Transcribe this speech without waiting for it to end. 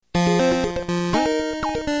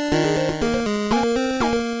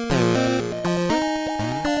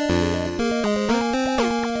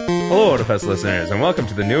Otafest listeners, and welcome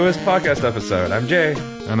to the newest podcast episode. I'm Jay.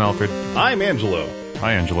 I'm Alfred. I'm Angelo.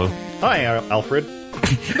 Hi, Angelo. Hi, Alfred.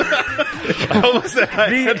 I almost said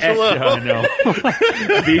hi, Angelo. I know.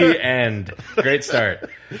 The end. Great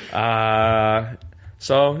start.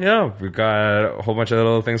 So, yeah, we've got a whole bunch of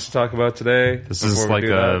little things to talk about today. This is like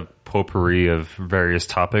a potpourri of various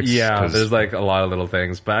topics. Yeah, there's like a lot of little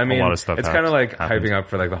things. But I mean, lot of stuff it's kind of like happens. hyping up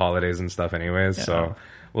for like the holidays and stuff anyways. So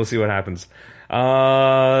we'll see what happens.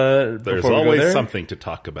 There's There's always something to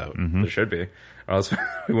talk about. There should be, or else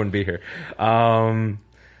we wouldn't be here. Alfred,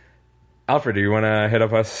 do you want to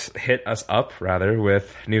hit us up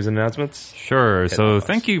with news and announcements? Sure. So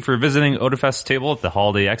thank you for visiting Otafest's table at the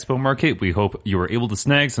Holiday Expo Market. We hope you were able to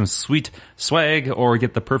snag some sweet swag or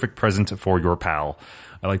get the perfect present for your pal.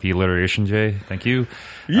 I like the alliteration, Jay. Thank you.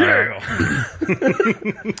 Yeah.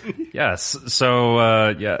 Yes.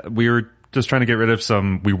 So, we were just trying to get rid of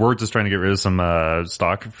some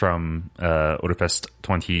stock from Otafest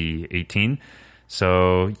 2018.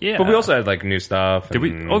 So, yeah. But we also had like new stuff. Did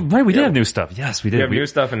we? Oh, right. We did have new stuff. Yes, we did. We have new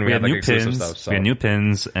stuff and we had like new exclusive pins. stuff. So. We had new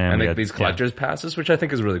pins and like we had, these collector's passes, which I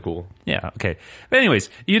think is really cool. Yeah, okay. But anyways,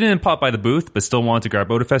 you didn't pop by the booth, but still want to grab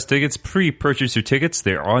Otafest tickets, pre-purchase your tickets.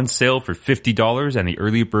 They're on sale for $50 and the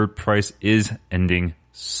early bird price is ending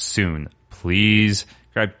soon. Please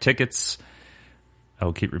grab tickets. I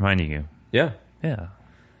will keep reminding you. Yeah. Yeah.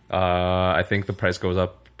 I think the price goes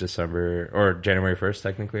up December or January 1st,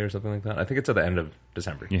 technically, or something like that. I think it's at the end of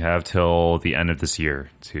December. You have till the end of this year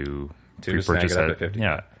to purchase at $50.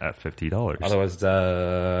 Yeah, at $50. Otherwise,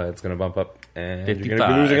 it's going to bump up and you're 55, going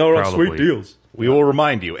to be losing out on probably. sweet deals. We will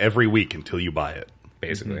remind you every week until you buy it.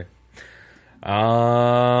 Basically.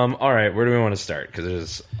 All right, where do we want to start? Because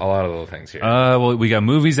there's a lot of little things here. Well, we got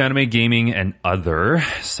movies, anime, gaming, and other.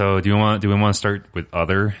 So do we want to start with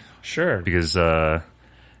other? Sure. Because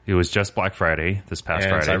it was just Black Friday this past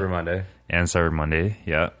and Friday. And Cyber Monday,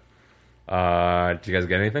 yeah. Did you guys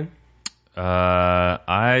get anything?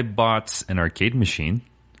 I bought an arcade machine.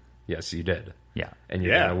 Yes, you did. Yeah. And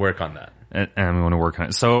you're going to work on that. And I'm going to work on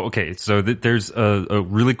it. So, okay, so there's a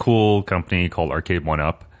really cool company called Arcade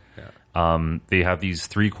 1-Up. Yeah. They have these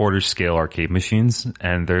 3/4 scale arcade machines,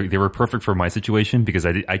 and they were perfect for my situation because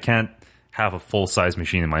I can't have a full-size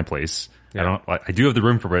machine in my place. Yeah. I do have the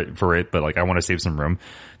room for it, but like I want to save some room.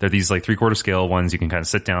 They're these like 3/4 scale ones. You can kind of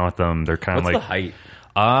sit down with them. They're kind of like the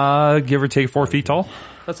height? Give or take 4 feet tall.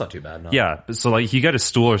 That's not too bad. No. Yeah. So like you got a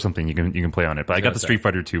stool or something, you can play on it. But I got the Street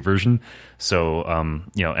Fighter 2 version. So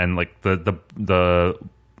and like the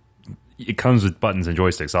it comes with buttons and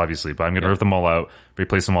joysticks, obviously. But I'm gonna rip them all out,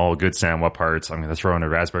 replace them all with good SanWa parts. I'm gonna throw in a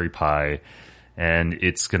Raspberry Pi, and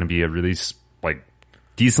it's gonna be a really like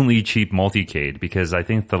decently cheap multicade, because I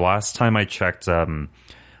think the last time I checked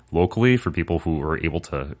locally for people who were able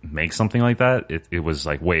to make something like that, it was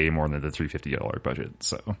like way more than the $350 budget.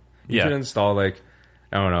 So you should install like,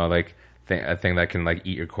 I don't know, like a thing that can like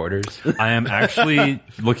eat your quarters. I am actually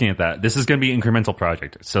looking at that. This is going to be an incremental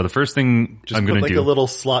project. So the first thing I'm going to do, a little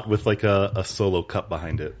slot with like a solo cup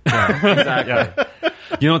behind it. Yeah, exactly.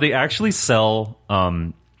 Yeah. They actually sell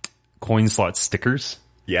coin slot stickers.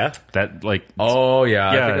 Yeah. That like I think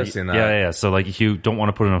I've seen that. Yeah. So like if you don't want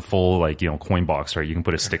to put in a full like coin box, right? You can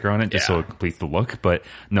put a sticker on it just so it completes the look. But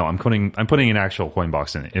no, I'm putting an actual coin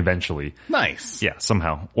box in it eventually. Nice. Yeah,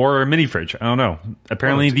 somehow. Or a mini fridge. I don't know.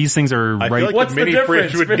 Apparently these things are I feel like What's a mini the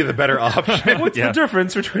fridge difference? would be the better option. What's the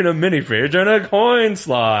difference between a mini fridge and a coin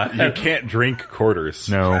slot? You can't drink quarters.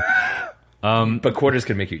 No. But quarters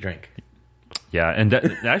can make you drink. Yeah, and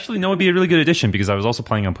actually, no, it'd be a really good addition because I was also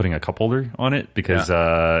planning on putting a cup holder on it because,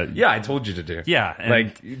 I told you to do. Yeah. And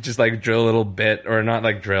like, just like drill a little bit, or not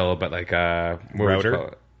like drill, but like,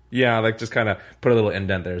 router? Yeah, like just kind of put a little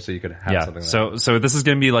indent there so you could have something like So this is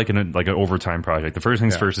going to be like an overtime project. The first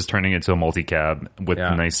things first is turning it to a multi-cab with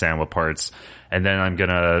nice SanWa parts. And then I'm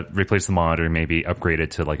going to replace the monitor and maybe upgrade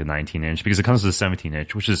it to like a 19-inch because it comes with a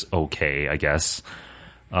 17-inch, which is okay, I guess.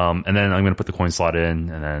 And then I'm going to put the coin slot in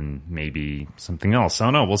and then maybe something else. I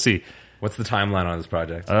don't know. We'll see. What's the timeline on this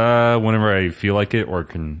project? Whenever I feel like it or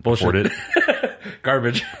can afford it.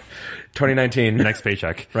 Garbage. 2019. Next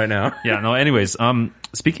paycheck. Right now. Yeah, no, anyways,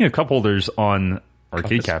 speaking of cup holders on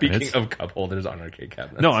arcade cabinets. Speaking of cup holders on arcade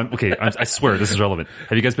cabinets. No, I swear this is relevant.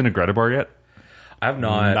 Have you guys been to Greta Bar yet? I have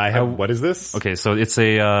not. I have. What is this? Okay, so it's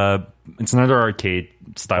another arcade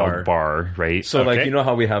style bar, right? So like, you know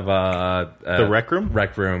how we have the rec room?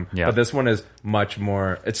 Rec room. Yeah. But this one is much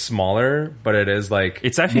more, it's smaller, but it is like,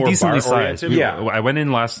 it's actually more decently bar-oriented. sized. I went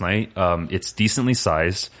in last night. It's decently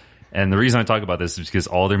sized. And the reason I talk about this is because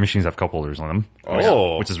all their machines have cup holders on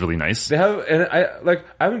them, which is really nice. They have, and I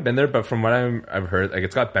haven't been there, but from what I've heard, like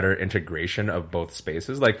it's got better integration of both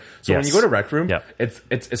spaces. Like, so when you go to Rec Room, it's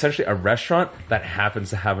essentially a restaurant that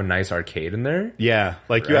happens to have a nice arcade in there. Yeah,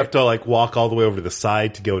 like you have to like walk all the way over to the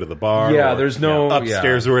side to go to the bar. Yeah, there's no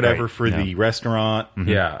upstairs or whatever for the restaurant.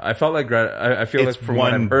 Yeah, I felt like I feel It's like from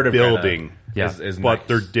what I've heard of building. is But nice.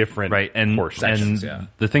 they're different, Right, and portions.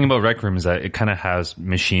 the thing about Rec Room is that it kind of has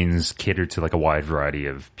machines catered to like a wide variety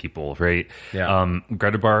of people, right? Yeah.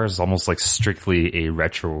 Greta Bar is almost like strictly a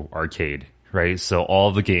retro arcade, right? So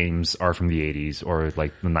all the games are from the 80s or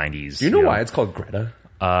like the 90s. Do you know why it's called Greta?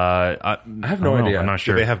 I have no idea. I'm not Do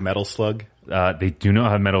sure. they have Metal Slug? They do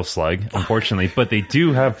not have Metal Slug, unfortunately, but they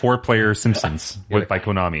do have 4-player Simpsons by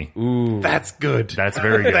Konami. Ooh, That's good. That's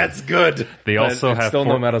very good. That's good. They also it's have still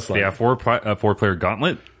no Metal Slug. They have 4-player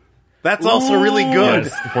Gauntlet. That's also really good.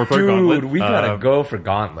 Yes, 4-player dude, Gauntlet. we gotta go for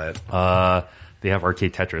Gauntlet. They have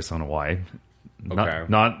Arcade Tetris. I don't know why. Okay.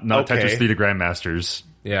 Not Okay. Tetris 3 to Grandmasters.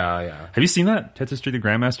 Yeah. Have you seen that Tetris 3 to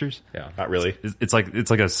Grandmasters? Yeah. Not really. It's like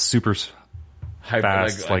a super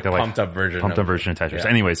fast, like a pumped up version. pumped up version of Tetris. Yeah.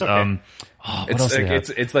 Anyways, Okay. what It's else do like they have?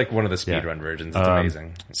 it's like one of the speedrun versions. It's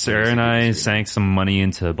amazing. Sarah and I sank some money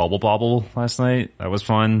into Bubble Bobble last night. That was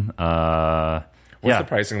fun. What's the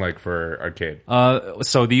pricing like for arcade?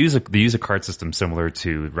 So they use a card system similar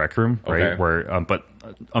to Rec Room, right? Okay. Where,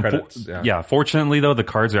 Credits, yeah. fortunately though, the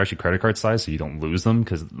cards are actually credit card size, so you don't lose them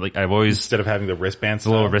because like I've always Instead of having the wristband, the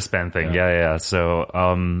little wristband thing, yeah. So,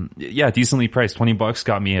 decently priced. $20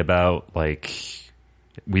 got me about like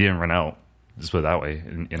we didn't run out. Just put it that way.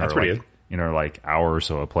 In That's our, pretty like, in our like hour or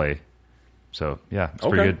so of play. So yeah, it's Okay,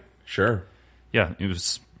 pretty good. sure. Yeah, it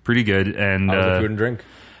was pretty good. And How was the food and drink?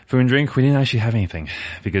 food and drink, we didn't actually have anything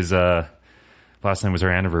because last night was our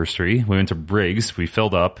anniversary. We went to Briggs, we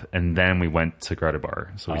filled up, and then we went to Greta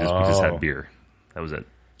Bar. So we just had beer. That was it.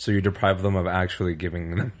 So you deprive them of actually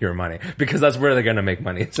giving them your money because that's where they're going to make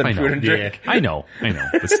money. It's in I know. food and drink. I know,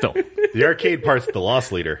 but still. The arcade part's the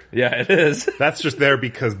loss leader. Yeah, it is. That's just there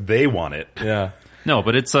because they want it. Yeah, No,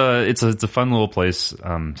 but it's a fun little place.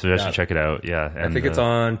 So you should check it out. Yeah, and, I think it's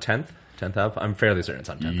on 10th Ave. I'm fairly certain it's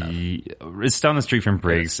on 10th Ave. It's down the street from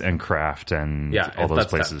Briggs and Kraft and all those that's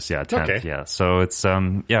places. 10th. Yeah, 10th. Okay. Yeah, so it's It's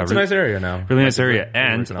a nice area now. really nice area, They're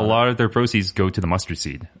and working a on lot it, of their proceeds go to the mustard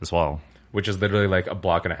seed as well. which is literally like a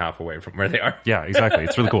block and a half away from where they are. Yeah, exactly.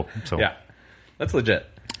 It's really cool. So Yeah, that's legit.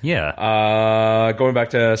 yeah. Going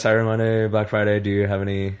back to Cyber Monday, Black Friday, do you have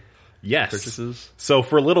any Yes. purchases? So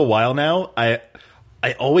for a little while now, I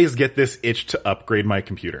always get this itch to upgrade my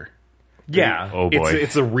computer. Yeah. Oh boy.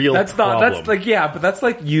 It's a real That's problem. not. That's like but that's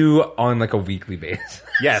like you on like a weekly basis.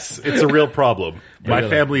 Yes, it's a real problem. My Really?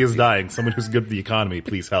 family is dying. Someone who's good at the economy,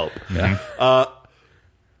 please help.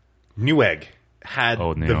 Newegg had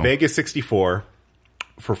Oh, no. the Vegas 64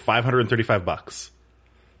 for $535.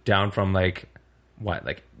 Down from like what?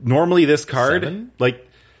 Like Normally this card, Seven? like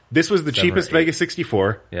this was the 7 or cheapest 8. Vegas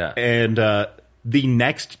 64. Yeah. And the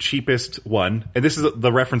next cheapest one, and this is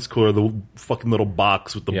the reference cooler, the fucking little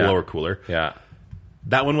box with the Yeah. blower cooler. yeah.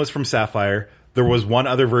 That one was from Sapphire. There was one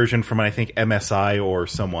other version from, I think, MSI or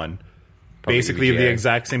someone. Basically the EVGA.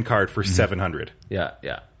 exact same card for $700. Yeah.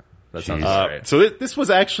 That sounds Jeez. right. So this was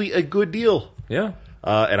actually a good deal. Yeah.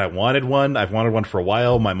 And I wanted one. I've wanted one for a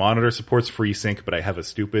while. My monitor supports FreeSync, but I have a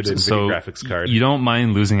stupid NVIDIA So graphics card. you don't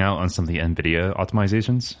mind losing out on some of the NVIDIA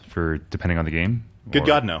optimizations for depending on the game? Good Or-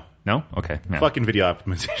 God, no. No? Okay. Yeah. Fucking video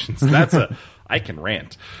optimizations. That's I can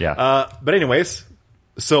rant. Yeah. But anyways,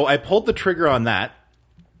 so I pulled the trigger on that,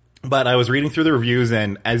 but I was reading through the reviews,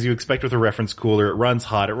 and as you expect with a reference cooler, it runs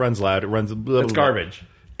hot, it runs loud, it runs blah, blah, It's blah. garbage.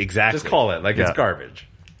 Exactly. Just call it like Yeah. it's garbage.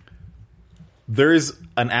 There's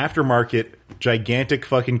an aftermarket gigantic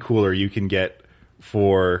fucking cooler you can get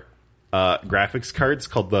for graphics cards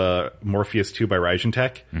called the Morpheus 2 by Ryzen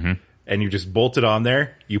Tech. Mm-hmm. And you just bolt it on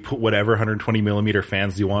there. You put whatever 120 millimeter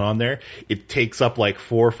fans you want on there. It takes up like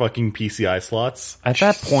 4 fucking PCI slots. At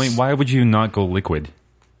that point, why would you not go liquid?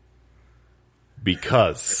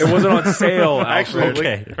 Because It wasn't on sale. Actually,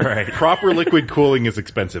 Okay. All right. proper liquid cooling is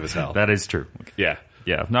expensive as hell. That is true. Yeah.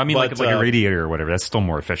 Yeah. No, I mean, But, like a radiator or whatever. That's still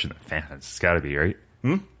more efficient than fans. It's got to be, right?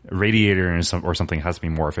 A radiator or something has to be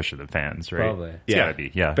more efficient than fans, right? Probably. It's Yeah. got to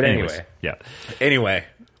be. Yeah. But Anyways, anyway. Yeah. Anyway,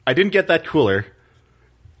 I didn't get that cooler.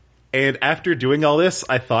 And after doing all this,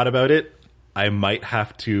 I thought about it. I might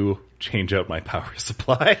have to change out my power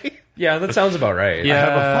supply. Yeah, that sounds about right. Yeah. I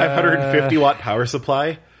have a 550 watt power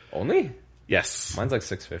supply. Only? Yes. Mine's like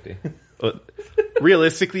 650.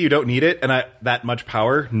 Realistically, you don't need it, and that much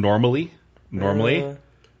power normally.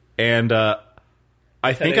 And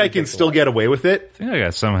I think I can still get away with it. I think I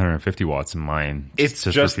got 750 watts in mine. It's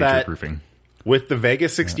just that with the Vega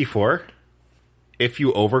 64, if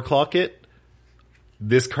you overclock it,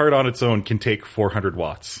 this card on its own can take 400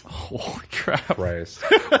 watts. Holy crap. Christ.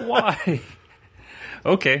 Why?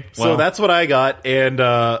 Okay. Well. So that's what I got. And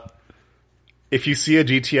if you see a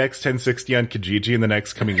GTX 1060 on Kijiji in the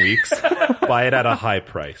next coming weeks, buy it at a high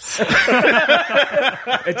price.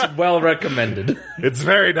 It's well recommended. It's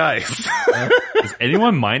very nice. Is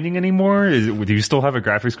anyone mining anymore? Do you still have a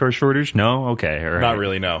graphics card shortage? No? Okay. All right. Not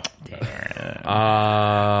really, no.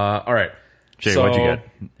 All right. Jay, what'd you get?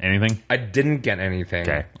 Anything? I didn't get anything.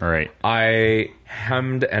 Okay. All right. I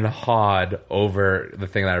hemmed and hawed over the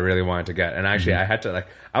thing that I really wanted to get. And actually, I had to,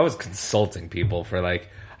 I was consulting people for,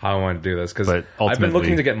 how I want to do this. Because I've been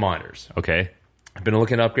looking to get monitors. Okay. I've been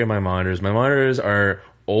looking to upgrade my monitors. My monitors are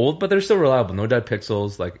old, but they're still reliable. No dead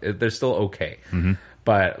pixels. They're still okay. Mm-hmm.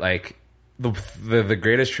 But, the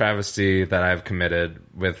greatest travesty that I've committed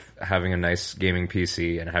with having a nice gaming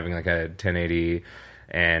PC and having, a 1080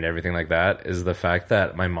 and everything like that is the fact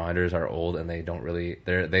that my monitors are old and they don't really...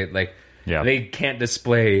 They can't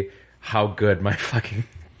display how good my fucking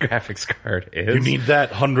graphics card is. You need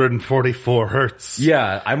that 144 hertz.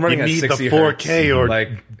 Yeah, I'm running at 60 hertz. You need the 4K or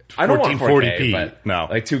I don't want 4K, 1440p. but no,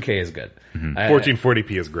 2K is good. Mm-hmm.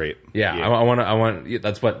 1440p is great. Yeah, yeah. I want.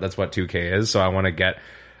 That's what 2K is. So I want to get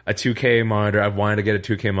a 2K monitor. I've wanted to get a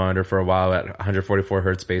 2K monitor for a while at 144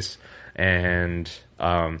 hertz base, and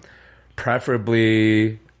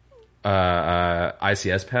preferably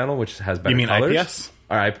ICS panel, which has better colors. You mean IPS?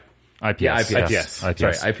 Or IPS. Yeah, IPS.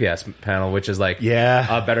 Sorry, IPS panel, which is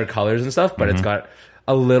better colors and stuff, but it's got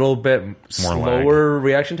a little bit slower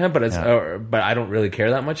reaction time, but but I don't really care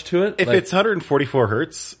that much to it. If it's 144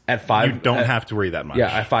 hertz at 5, you don't have to worry that much. Yeah,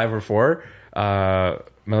 at 5 or 4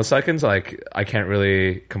 milliseconds, I can't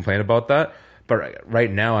really complain about that. But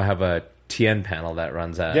right now, I have a TN panel that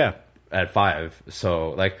runs at 5.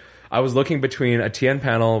 So I was looking between a TN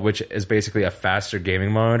panel, which is basically a faster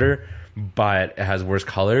gaming monitor, but it has worse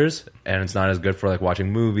colors and it's not as good for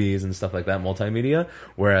watching movies and stuff like that, multimedia.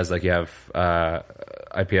 Whereas you have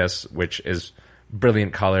IPS, which is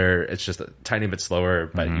brilliant color. It's just a tiny bit slower,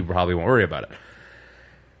 but you probably won't worry about it.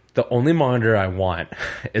 The only monitor I want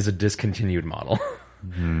is a discontinued model.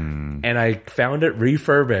 And I found it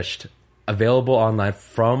refurbished, available online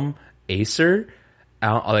from Acer.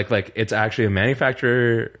 It's actually a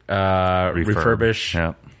manufacturer refurbished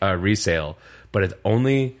resale, but it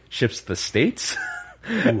only ships to the States.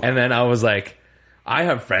 And then I was like, I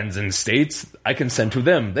have friends in States. I can send to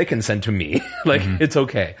them. They can send to me. It's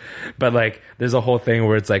okay. But there's a whole thing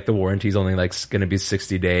where it's the warranty's only going to be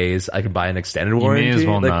 60 days. I can buy an extended warranty. You may as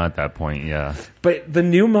well not at that point. Yeah. But the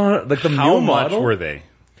new model, how much were they?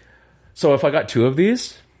 So if I got 2 of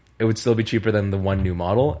these, it would still be cheaper than the one new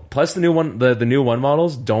model. Plus the new one, the new one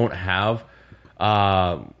models don't have,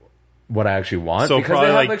 what I actually want. So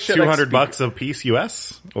probably $200 a piece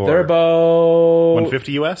US? Or they're about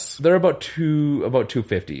 150 US? They're about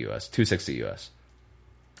 250 US, 260 US.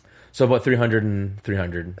 So about 300 and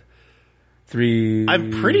 300.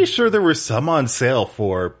 I'm pretty sure there were some on sale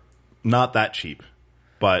for not that cheap,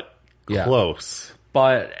 but close.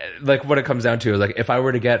 But what it comes down to is if I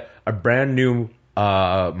were to get a brand new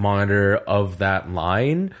monitor of that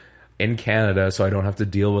line in Canada, so I don't have to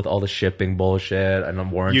deal with all the shipping bullshit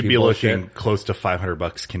and warranty bullshit. You'd be looking close to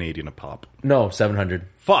 $500 Canadian a pop. No, 700.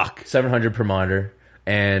 Fuck. 700 per monitor.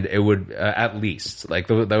 And it would, at least, that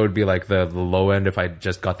would be the low end if I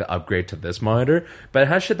just got the upgrade to this monitor. But it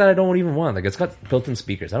has shit that I don't even want. It's got built-in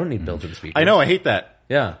speakers. I don't need built-in speakers. I know, I hate that.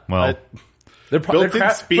 Yeah. Well, they're built-in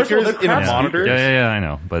speakers in a monitor. Yeah, I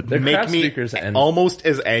know. But they make me almost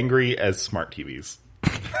as angry as smart TVs.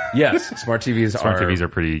 Yes, smart TVs are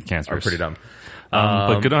pretty cancerous. Are pretty dumb.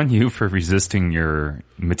 But good on you for resisting your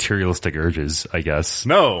materialistic urges, I guess.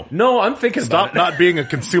 No, I'm thinking Stop not being a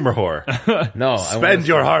consumer whore. No, spend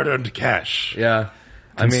your hard-earned cash. Yeah,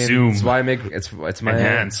 Consume. it's why I make it's my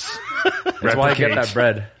enhance. It's why I get that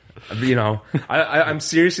bread. I'm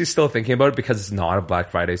seriously still thinking about it because it's not a Black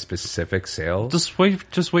Friday specific sale. Just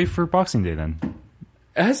wait for Boxing Day then.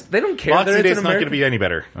 They don't care. Boxing Day's not going to be any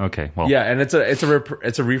better. Okay, well, yeah, and it's a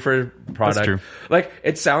refurb product. That's true.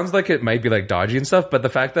 It sounds like it might be dodgy and stuff, but the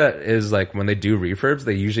fact that is when they do refurbs,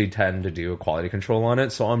 they usually tend to do a quality control on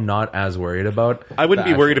it. So I'm not as worried about. I wouldn't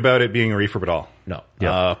be worried about it being a refurb at all. No.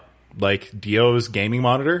 Yeah. Dio's gaming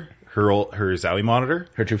monitor, her Zowie monitor,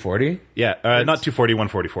 her 240. Yeah, not 240,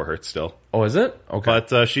 144 hertz still. Oh, is it? Okay.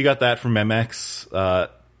 But she got that from MX.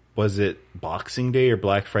 Was it Boxing Day or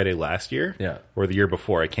Black Friday last year? Yeah. Or the year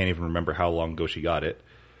before? I can't even remember how long ago she got it.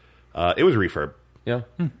 It was refurb. Yeah.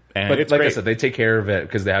 And But it's like great. I said, they take care of it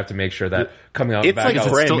because they have to make sure that coming out It's back like out,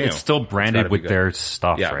 it's brand new. It's still branded gotta be with good. their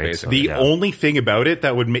stuff, Yeah, right? basically. The only thing about it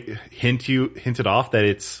that would hinted off that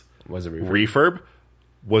it's was a refurb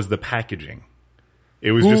was the packaging.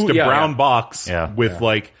 It was just a yeah, brown yeah. box with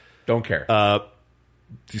like Don't care.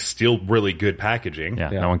 still really good packaging.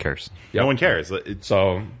 yeah, Yeah. no one cares. No one cares.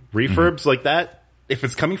 So Refurbs like that, if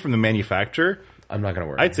it's coming from the manufacturer, I'm not going to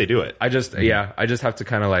worry. I'd say do it. I just have to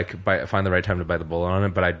kind of like find the right time to bite the bullet on it.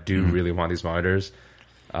 But I do really want these monitors.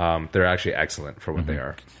 They're actually excellent for what they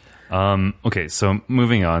are. Okay, so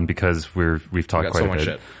moving on because we've talked got quite so a much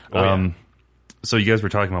bit. shit. So you guys were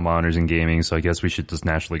talking about monitors and gaming, so I guess we should just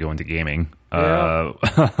naturally go into gaming. Yeah.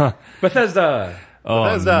 Bethesda.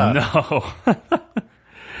 Bethesda. No.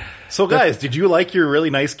 So guys, did you like your really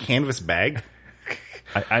nice canvas bag?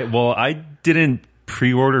 I didn't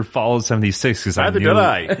pre-order Fallout 76 because Neither did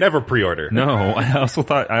I. Never pre-order. No,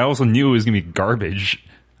 I also knew it was gonna be garbage.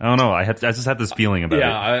 I don't know. I just had this feeling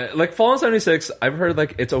about it. Like Fallout 76, I've heard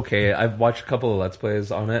like it's okay. I've watched a couple of Let's Plays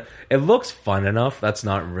on it. It looks fun enough. That's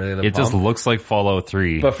not really the It just problem. looks like Fallout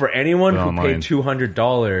 3. But for anyone who online. paid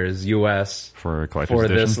 $200 US For a collector's for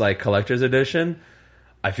edition? this like collector's edition,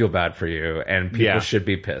 I feel bad for you, and people Yeah. should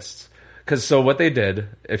be pissed. Because so what they did,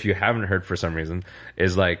 if you haven't heard for some reason,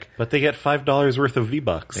 is like But they get $5 worth of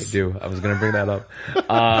V-Bucks. they do. I was going to bring that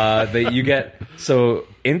up. You get so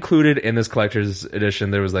included in this collector's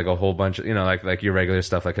edition. There was like a whole bunch of like your regular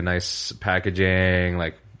stuff, like a nice packaging,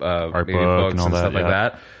 like Art maybe book books and all and that, stuff like yeah.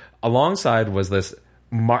 that. Alongside was this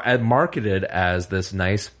marketed as this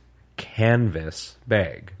nice canvas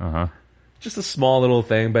bag. Just a small little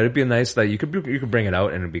thing, but it'd be nice that you could bring it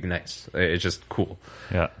out and it'd be nice. It's just cool.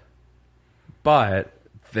 Yeah. But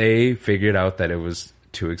they figured out that it was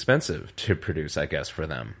too expensive to produce, I guess, for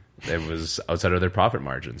them. It was outside of their profit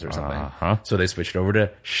margins or something. So they switched over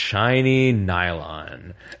to shiny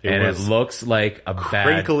nylon. And it was looks like a bad...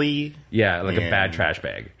 Crinkly, Yeah, like a and bad trash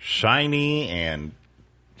bag. shiny, and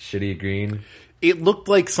Shitty green. it looked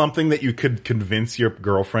like something that you could convince your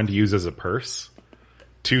girlfriend to use as a purse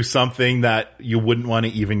to something that you wouldn't want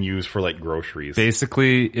to even use for like groceries.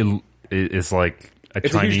 Basically, it's like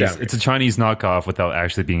It's a huge downgrade. It's a Chinese knockoff without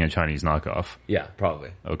actually being a Chinese knockoff. Yeah,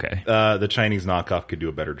 probably. Okay. The Chinese knockoff could do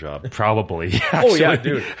a better job. Probably. Oh, yeah,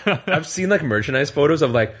 actually. dude. I've seen like merchandise photos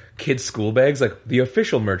of like kids' school bags, like the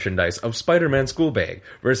official merchandise of Spider-Man school bag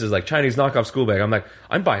versus like Chinese knockoff school bag. I'm like,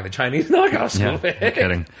 I'm buying the Chinese knockoff school Yeah, bag. no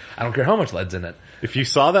kidding. I don't care how much lead's in it. If you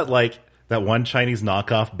saw that one Chinese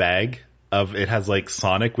knockoff bag of it has like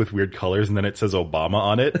Sonic with weird colors and then it says Obama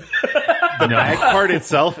on it. The bag part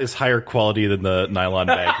itself is higher quality than the nylon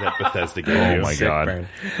bag that Bethesda gave you. Oh my Sick God.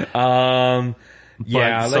 burn.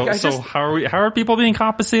 Yeah, But like so how are people being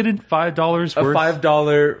compensated? $5 a worth?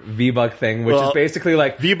 $5 V-Buck thing, which Well, is basically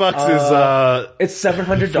like V-Bucks it's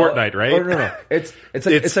 $700. Fortnite, right? Oh, no. It's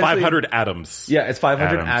it's 500 atoms. Yeah, it's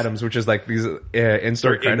 500 Atoms. atoms, which is like these Their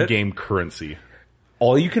in-store credit. in-game currency.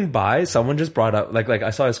 All you can buy, someone just brought up, like I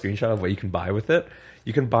saw a screenshot of what you can buy with it.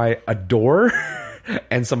 You can buy a door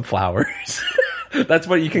and some flowers. That's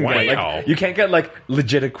what you can get. Wow. Like, you can't get like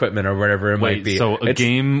legit equipment or whatever it might be. So a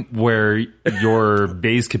game where your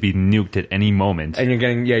base could be nuked at any moment. and you're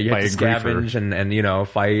getting you by have to a griefer. scavenge and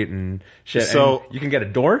fight and shit. So- and you can get a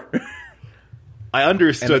door. I And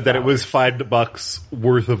understood a that it was $5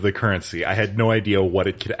 worth of the currency. I had no idea what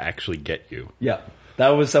it could actually get you. Yeah, that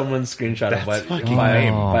was someone's screenshot That's of what fucking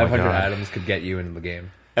lame. Oh my 500 God. atoms could get you in the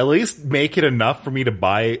game. At least make it enough for me to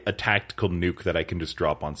buy a tactical nuke that I can just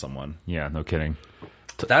drop on someone. Yeah, no kidding.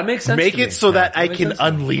 That makes sense. Make to me. it so Yeah, that I makes can sense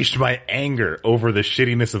to me. unleash my anger over the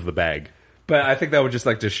shittiness of the bag. But I think that would just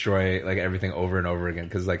like destroy like everything over and over again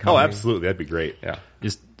because like how Oh, many- absolutely. That'd be great. yeah.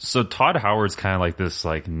 So Todd Howard's kind of like this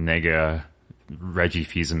like nega Reggie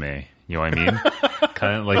Fils-Aimé. You know what I mean?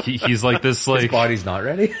 Kind of like he's like this like His body's not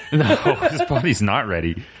ready. no, his body's not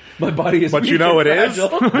ready. My body is. But you weak know and it is?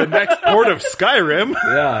 fragile. The next port of Skyrim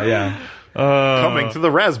Yeah. coming to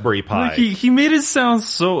the Raspberry Pi. Like he made it sound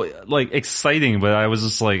so like exciting, but I was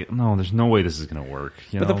just like, no, there's no way this is gonna work.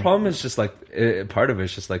 But the problem is just like part of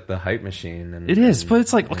it's just like the hype machine. And it is, but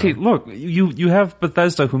it's like okay, look, you have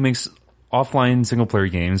Bethesda who makes offline single player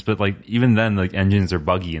games, but like even then, like engines are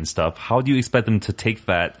buggy and stuff. How do you expect them to take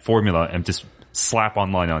that formula and just slap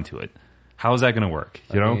online onto it? How is that going to work?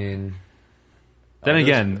 You know. I mean, Then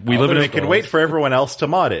again, we live But in they can wait for everyone else to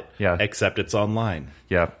mod it. Yeah. Except it's online.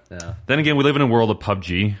 yeah. yeah. Then again, we live in a world of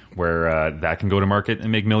PUBG where that can go to market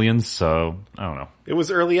and make millions. So I don't know. It was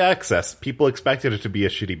early access. People expected it to be a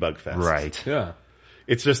shitty bug fest. Right. Yeah.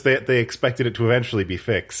 It's just that they expected it to eventually be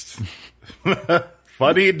fixed.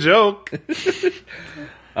 Funny joke.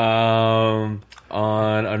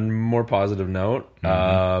 on a more positive note,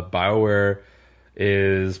 BioWare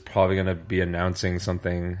is probably going to be announcing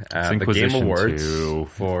something at the Game Awards 2.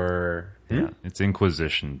 for... Yeah, it's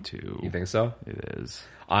Inquisition 2. You think so? It is.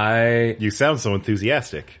 You sound so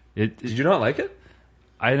enthusiastic. Did you not like it?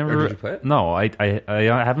 I never. Or did you play it? No, I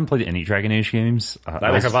haven't played any Dragon Age games.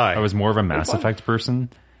 Neither have I. I was more of a Mass Effect person.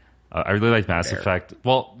 I really like Mass Effect.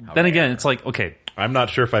 Well, then again, it's like, okay, I'm not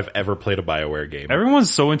sure if I've ever played a BioWare game.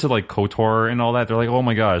 everyone's so into like KOTOR and all that. They're like, oh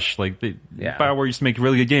my gosh, like BioWare used to make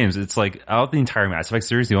really good games. It's like out of the entire Mass Effect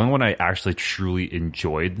series, the only one I actually truly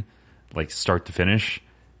enjoyed, like start to finish,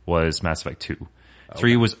 was Mass Effect 2.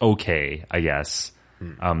 3 was okay, I guess.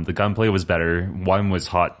 The gunplay was better. 1 was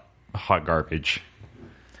hot garbage.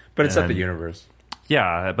 But it's not the universe.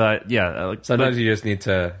 Yeah, but yeah. Like, sometimes you just need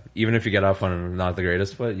to, even if you get off on not the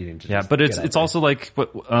greatest foot, you need to. Yeah, but it's also like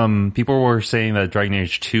people were saying that Dragon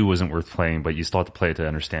Age 2 wasn't worth playing, but you still have to play it to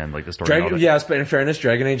understand like the story. Yes, but in fairness,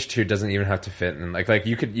 Dragon Age 2 doesn't even have to fit in. Like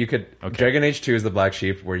you could. Okay. Dragon Age 2 is the black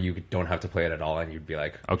sheep where you don't have to play it at all, and you'd be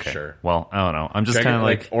like, okay, sure. Well, I don't know. I'm just kind of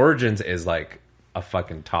like Origins is like a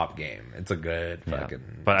fucking top game. It's a good fucking.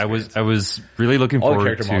 But experience. I was really looking forward to. All the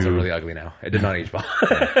character models are really ugly now. It did not age well.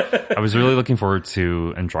 I was really looking forward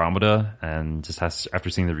to Andromeda, and just after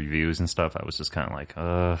seeing the reviews and stuff, I was just kind of like,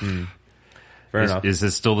 fair enough. Is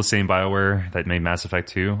this still the same BioWare that made Mass Effect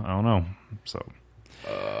 2? I don't know. So,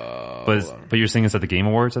 but you're saying it's at the Game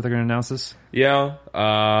Awards that they're going to announce this? Yeah.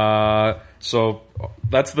 So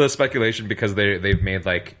that's the speculation because they've made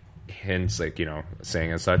like hints, like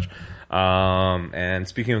saying as such. And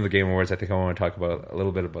speaking of the Game Awards, I think I want to talk about a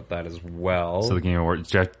little bit about that as well. So the Game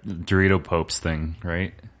Awards, Dorito Pope's thing,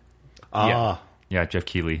 right? Yeah, Jeff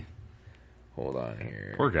Keighley. Hold on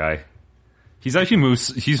here. Poor guy. He's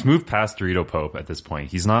moved past Dorito Pope at this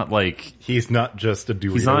point. He's not just a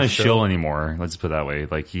Dorito. He's not a shill anymore. Let's put it that way.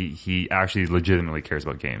 Like he actually legitimately cares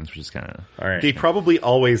about games, which is kind of all right. He probably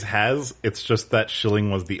always has. It's just that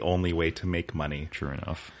shilling was the only way to make money. True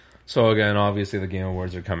enough. So again, obviously the Game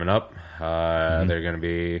Awards are coming up. They're going to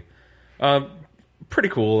be pretty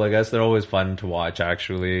cool, I guess. They're always fun to watch,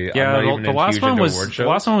 actually. Yeah, the last one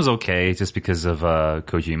was okay, just because of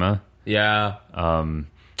Kojima. Yeah.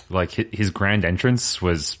 Like his grand entrance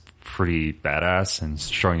was pretty badass, and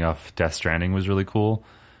showing off Death Stranding was really cool.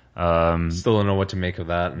 Still don't know what to make of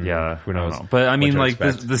that. Yeah, who knows? But I mean, like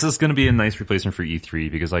this is going to be a nice replacement for E3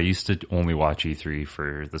 because I used to only watch E3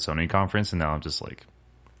 for the Sony conference, and now I'm just like.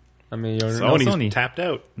 I mean, Sony's tapped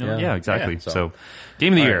out. No, yeah, exactly. Yeah, so,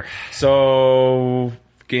 Game of the Year. So,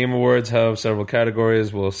 Game Awards have several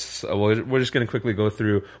categories. We're just going to quickly go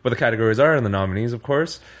through what the categories are and the nominees, of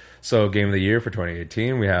course. So, Game of the Year for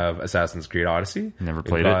 2018, we have Assassin's Creed Odyssey. Never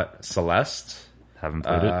played it. Celeste. Haven't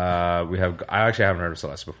played it. I actually haven't heard of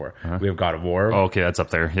Celeste before. We have God of War. Oh, okay, that's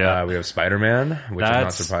up there. Yeah. We have Spider-Man, which is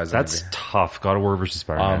not surprising. That's tough. God of War versus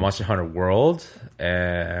Spider-Man. Monster Hunter World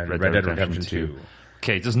and Red Dead Redemption 2.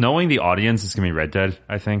 Okay, just knowing the audience, it's going to be Red Dead,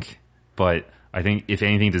 I think. But I think if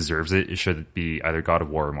anything deserves it, it should be either God of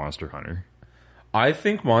War or Monster Hunter. I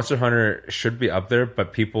think Monster Hunter should be up there,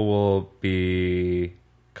 but people will be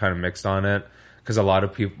kind of mixed on it. Because a lot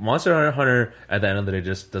of people... Monster Hunter, at the end of the day,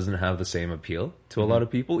 just doesn't have the same appeal to a lot of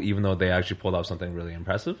people, even though they actually pulled off something really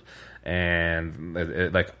impressive. And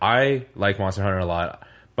I like Monster Hunter a lot,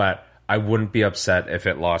 but I wouldn't be upset if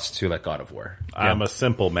it lost to like God of War. I'm a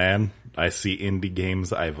simple man. I see indie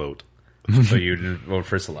games, I vote. So you didn't vote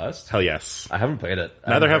for Celeste? Hell yes. I haven't played it.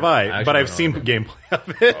 Neither have I, but I've seen gameplay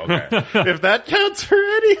of it. Okay. If that counts for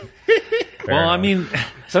anything. Well, I mean,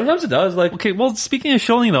 sometimes it does. Like, okay. Well, speaking of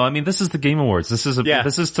shilling, though, I mean, this is the Game Awards. This is to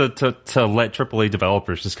let AAA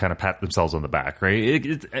developers just kind of pat themselves on the back, right?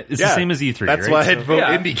 It's the same as E3. That's right? why I'd vote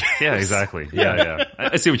indie games. Yeah, exactly. Yeah.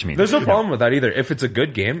 I see what you mean. There's no problem with that either. If it's a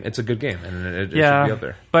good game, it's a good game, and it should be up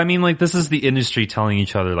there. But I mean, like, this is the industry telling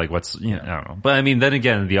each other like what's I don't know. But I mean, then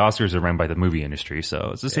again, the Oscars are run by the movie industry,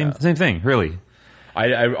 so it's the same thing, really.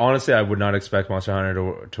 I honestly, I would not expect Monster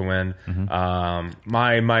Hunter to win.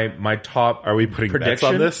 My top. Are we putting bets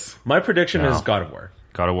on this? My prediction is God of War.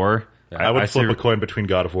 God of War. Yeah. I would flip a coin between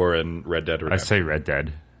God of War and Red Dead Redemption. I say Red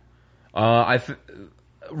Dead.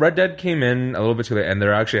 Red Dead came in a little bit too late, and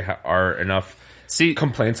there actually are enough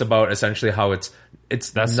complaints about essentially how it's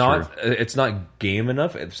not game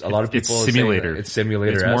enough. It's a lot of people it's simulator. It's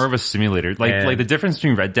simulator. It's more of a simulator. Like the difference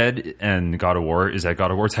between Red Dead and God of War is that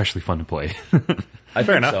God of War is actually fun to play.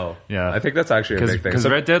 Fair enough. So. Yeah, I think that's actually a big thing. Because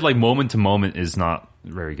Red Dead, like moment to moment, is not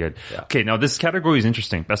very good. Yeah. Okay, now this category is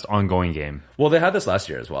interesting. Best ongoing game. Well, they had this last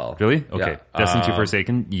year as well. Really? Okay. Yeah. Destiny 2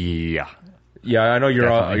 Forsaken. Yeah. Yeah, I know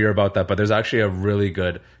you're about that, but there's actually a really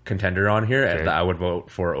good contender on here that I would vote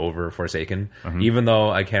for over Forsaken. Even though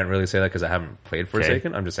I can't really say that because I haven't played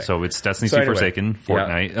Forsaken. I'm just saying. So it's Destiny 2, Forsaken,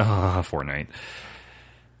 Fortnite, Fortnite,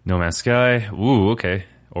 No Man's Sky. Ooh, okay.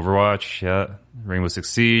 Overwatch, yeah. Rainbow Six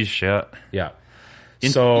Siege, yeah. Yeah.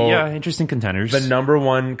 Interesting contenders. The number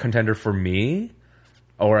one contender for me,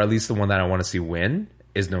 or at least the one that I want to see win,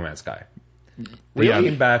 is No Man's Sky.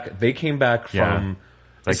 They came back from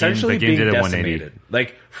essentially being decimated.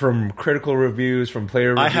 Like, from critical reviews, from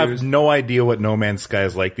player reviews. I have no idea what No Man's Sky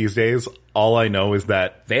is like these days. All I know is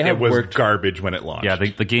that it was garbage when it launched. Yeah,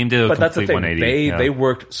 the game did a complete 180. They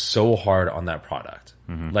worked so hard on that product.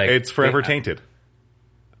 Like, it's forever tainted.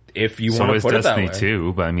 If you want to put Destiny it that way.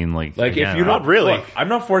 too, but I mean, like if you're not really, look, I'm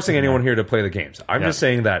not forcing anyone here to play the games. I'm just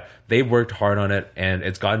saying that they worked hard on it, and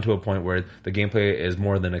it's gotten to a point where the gameplay is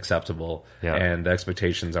more than acceptable, and the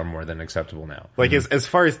expectations are more than acceptable now. Like as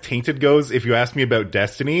far as tainted goes, if you ask me about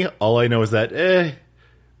Destiny, all I know is that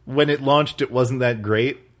when it launched, it wasn't that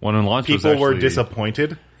great. When it launched, people were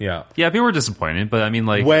disappointed. Yeah, people were disappointed, but I mean,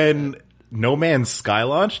 like when No Man's Sky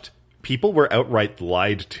launched, people were outright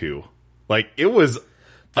lied to. Like it was.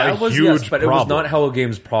 That was huge but problem. It was not Hello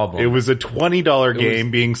Games' problem. It was a $20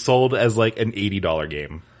 game being sold as like an $80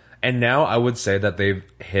 game. And now I would say that they've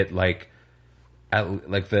hit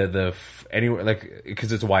anywhere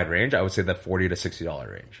because it's a wide range. I would say that $40 to $60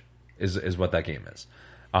 range is what that game is.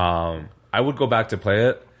 I would go back to play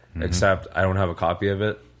it, except I don't have a copy of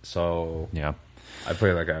it. So I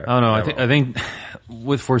play like a. I don't know. I think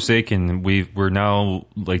with Forsaken, we're now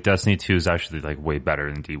like Destiny 2 is actually like way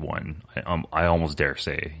better than D1. I almost dare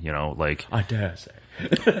say, I dare say.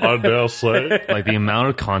 I dare say. Like the amount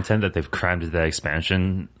of content that they've crammed into that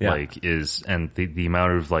expansion, and the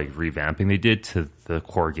amount of like revamping they did to the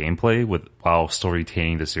core gameplay while still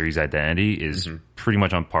retaining the series identity is pretty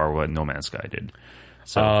much on par with what No Man's Sky did.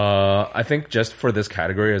 So I think just for this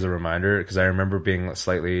category as a reminder, because I remember being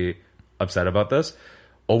slightly upset about this.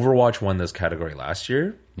 Overwatch won this category last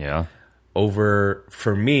year. Yeah.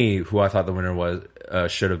 For me, who I thought the winner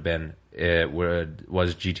should have been,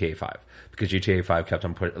 was GTA 5. Because GTA 5 kept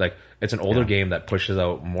on it's an older game that pushes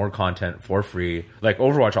out more content for free. Like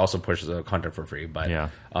Overwatch also pushes out content for free, but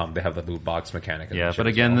they have the loot box mechanic. And but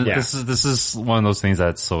again, this is one of those things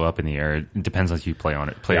that's so up in the air. It depends on if you play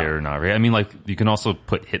it or not, right? I mean, like you can also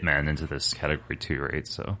put Hitman into this category too, right?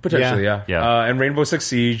 So potentially, yeah. And Rainbow Six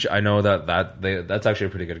Siege, I know that's actually a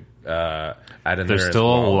pretty good add in. There's still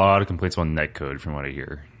a lot of complaints on netcode from what I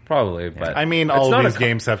hear. Probably, but I mean, all of these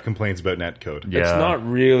games have complaints about netcode. Yeah. It's not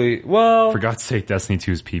really for God's sake. Destiny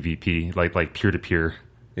 2 is PvP, like peer to peer.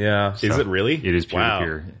 Yeah, is it really? It is peer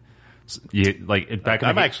to peer.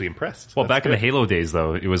 I'm actually impressed. Well, back in the Halo days,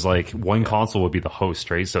 though, it was like one console would be the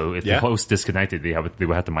host, right? So if the host disconnected, they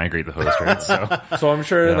would have to migrate the host, right? So I'm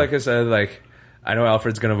sure, like I said, I know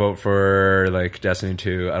Alfred's going to vote for Destiny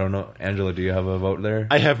 2. I don't know, Angela, do you have a vote there?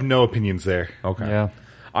 I have no opinions there. Okay, yeah,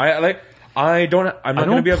 I'm not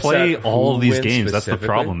going to be upset. Play all of these games. That's the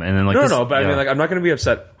problem. And then I mean, I'm not going to be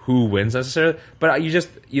upset who wins necessarily. But you just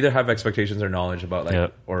either have expectations or knowledge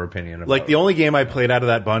about or opinion. About, the only game I played out of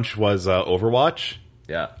that bunch was Overwatch.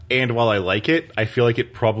 Yeah, and while I like it, I feel like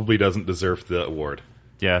it probably doesn't deserve the award.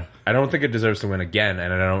 Yeah, I don't think it deserves to win again,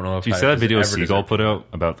 and I don't know if you saw that video Seagull put out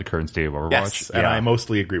about the current state of Overwatch. Yes, and I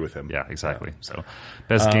mostly agree with him. Yeah, exactly. So,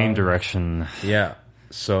 best game direction. Yeah.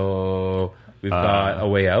 So we've got A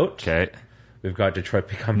Way Out. Okay. We've got Detroit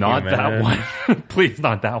Become Human. Not that one. Please,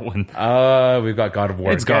 not that one. We've got God of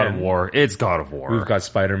War. It's God of War. It's God of War. We've got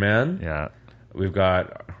Spider-Man. Yeah. We've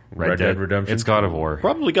got Red Dead Redemption. It's God of War.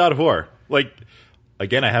 Probably God of War.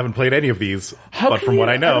 Again, I haven't played any of these, but from what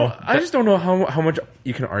I know... I just don't know how much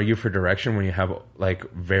you can argue for direction when you have,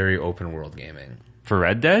 very open world gaming. For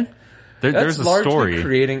Red Dead? There's a story.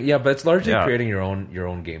 But it's largely creating your own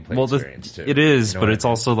gameplay experience too. It is, but it's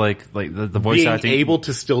also the voice being acting. Being able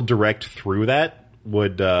to still direct through that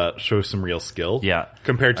would show some real skill. Yeah,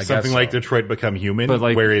 compared to something like Detroit Become Human,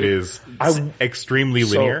 where it is extremely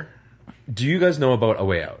linear. Do you guys know about A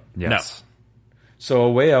Way Out? Yes. No. So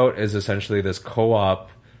A Way Out is essentially this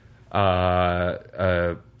co-op,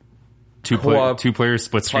 two-player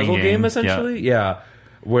split screen puzzle game essentially. Yeah,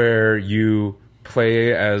 where you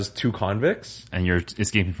play as two convicts and you're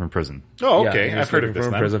escaping from prison. Oh, okay. I've heard of this.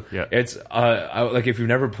 Prison. Yeah, it's if you've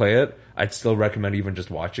never played it, I'd still recommend even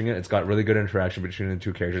just watching it. It's got really good interaction between the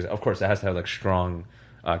two characters. Of course, it has to have strong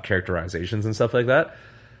characterizations and stuff like that.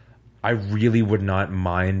 I really would not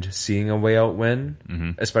mind seeing A Way Out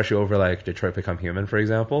win, especially over Detroit Become Human, for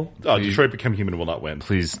example. Oh, Detroit Become Human will not win.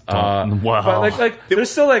 Please don't. Wow. But there's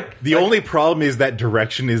still the only problem is that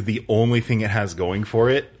direction is the only thing it has going for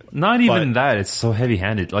it. Not even that. It's so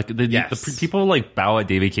heavy-handed. Like the people like bow at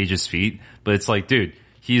David Cage's feet, but it's like, dude,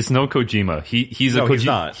 he's no Kojima. He's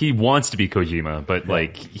not. He wants to be Kojima, but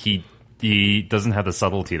like he doesn't have the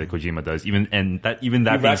subtlety that Kojima does. Even that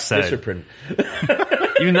being said, discipline.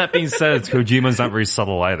 even that being said, Kojima's not very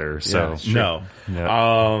subtle either. So no.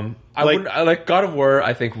 I wouldn't, God of War,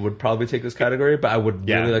 I think would probably take this category, but I would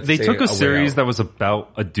really like to They say took a series Out. that was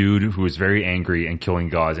about a dude who was very angry and killing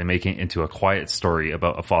gods and making it into a quiet story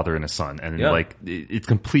about a father and a son. And it's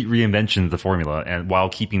complete reinvention of the formula and while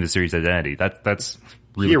keeping the series identity. That's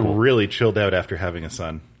really cool. He really chilled out after having a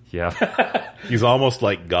son. Yeah. He's almost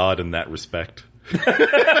like God in that respect.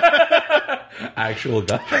 Actual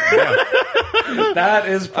God. That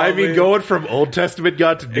is probably... I mean, going from Old Testament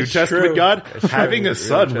God to New Testament God, having a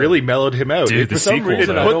son really mellowed him out. Dude, For some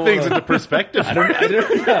reason, it put things into perspective.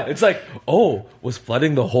 It's like, was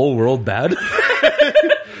flooding the whole world bad?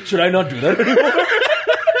 Should I not do that anymore?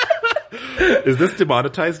 Is this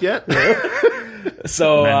demonetized yet?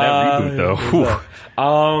 So, Man, that reboot,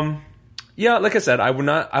 though. Yeah, like I said, I would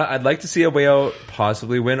not. I'd like to see A Way Out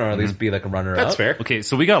possibly win, or at least be like a runner-up. That's fair. Okay,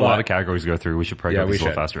 so we got a lot of categories to go through. We should probably go these a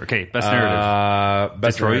little faster. Okay, best narrative.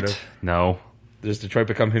 Best Detroit? narrative. No. Does Detroit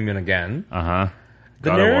Become Human again? Uh-huh.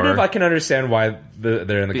 The narrative, I can understand why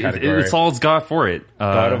they're in the category. It's all it's got for it.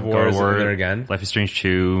 God of War is in there again. Life is Strange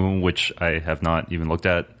 2, which I have not even looked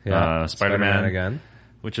at. Yeah. Spider-Man again.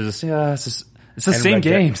 Which is, it's the same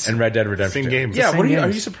games. And Red Dead Redemption. Same games. Yeah, Same are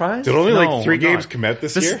games. you surprised? Did only No, 3 not. games come out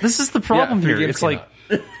this year? This is the problem Yeah, 3 here. games It's like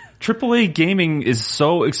AAA gaming is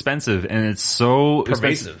so expensive and it's so Pervasive.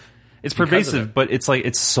 expensive. It's pervasive, but it's like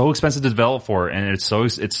it's so expensive to develop for, and it's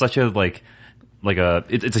such a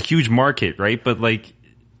it's a huge market, right? But like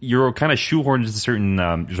you're kind of shoehorned into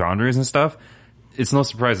certain genres and stuff. It's no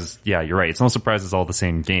surprise. Yeah, you're right. It's no surprise it's all the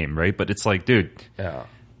same game, right? But it's like, dude. Yeah.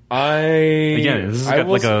 This is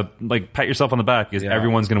like pat yourself on the back because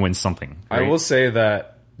everyone's going to win something. Right? I will say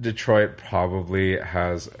that Detroit probably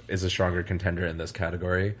is a stronger contender in this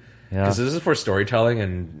category. Yeah. Because this is for storytelling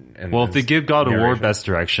and well, if they give God of War best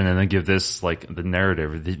direction and then give this like the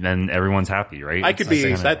narrative, then everyone's happy, right? I could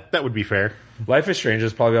be that would be fair. Life is Strange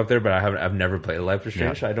is probably up there, but I've never played Life is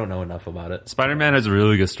Strange, so I don't know enough about it. Spider-Man has a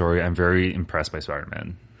really good story. I'm very impressed by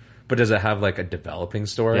Spider-Man. But does it have like a developing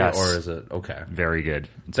story, Yes. or is it okay? Very good.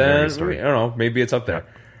 It's Then a very good story. I don't know. Maybe it's up there.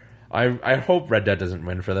 I hope Red Dead doesn't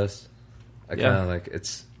win for this. I kind of like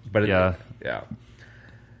it's, but yeah.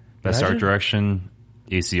 Best art direction,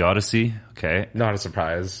 AC Odyssey. Okay, Not a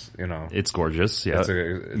surprise, it's gorgeous. Yeah,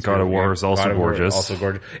 It's God of War is also God of War gorgeous. also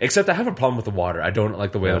gorgeous. Except I have a problem with the water. I don't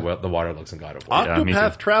like the way the water looks in God of War. me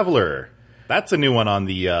Octopath too. Traveler. That's a new one on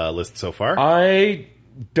the list so far. I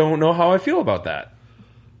don't know how I feel about that.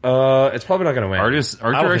 It's probably not going to win.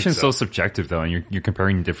 Art direction is so subjective though, and you're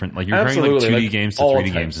comparing different, like you're comparing Absolutely, like 2D like, games to all 3D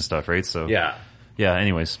types. games and stuff, right? So Yeah.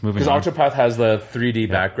 Anyways, moving on. Because Octopath has the 3D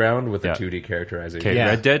background with the 2D characterization. Okay, Yeah.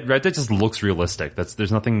 Red Dead just looks realistic.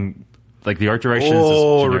 There's nothing like the art direction. is just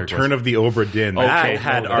generic. Return of the Obra Dinn. That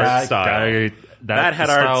had art style. That had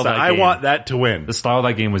art style. I want that to win. The style of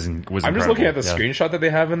that game was incredible. I'm just looking at the screenshot that they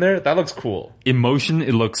have in there. That looks cool. Emotion,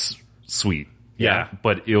 it looks sweet. Yeah.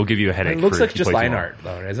 But it'll give you a headache. It looks for like if you just play too line long. art,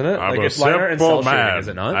 though, isn't it? I'm Like a it's line art and simple cell shading, man. is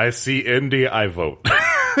it not? I see indie, I vote.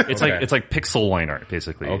 It's like pixel line art,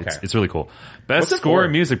 basically. Okay. It's really cool. Best What's it score for?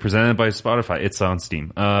 and music presented by Spotify. It's on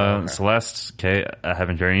Steam. Celeste, okay, I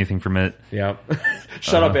haven't heard anything from it. Yeah.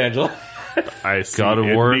 Shut up, Angela. I see God of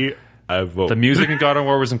War. indie, I vote. The music in God of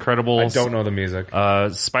War was incredible. I don't know the music.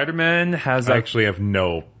 Spider-Man has I that. actually have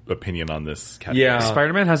no opinion on this category. Yeah.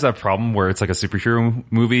 Spider-Man has that problem where it's like a superhero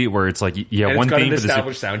movie where it's like you have And one it's got theme an for the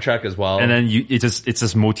established soundtrack as well. and then it's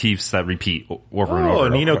just motifs that repeat over and Oh, over.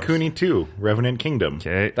 Ni no Kuni 2, Revenant Kingdom.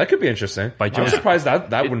 Okay. that could be interesting. By Joe- I'm surprised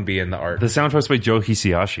that wouldn't be in the art. The soundtrack's by Joe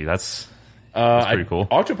Hisaishi. That's pretty cool.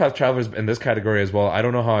 Octopath Traveler's in this category as well. I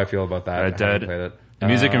don't know how I feel about that. Red I haven't Dead. played it. The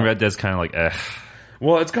music in Red Dead's kind of like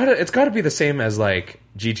Well, it's gotta be the same as like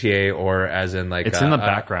GTA or as in like It's in the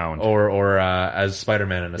background. or as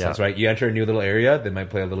Spider-Man in a sense, right? You enter a new little area, they might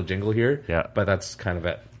play a little jingle here, Yeah. but that's kind of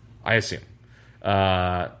it. I assume.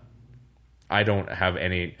 I don't have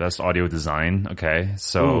any. best audio design. Okay,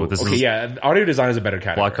 so this okay, is yeah, audio design is a better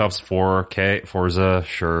category. Black Ops 4. Okay, Forza,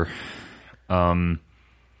 sure. I'm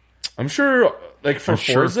sure, like for I'm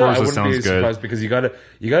sure Forza, I Forza wouldn't sounds be good. surprised because you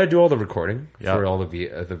gotta do all the recording Yeah. for all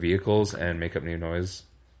the vehicles and make up new noise.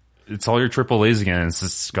 It's all your AAAs again. It's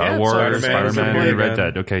just God Yeah, of War, Spider-Man, Spider-Man, Spider-Man, and Red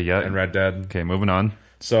Dead. Okay, yeah. And Red Dead. Okay, moving on.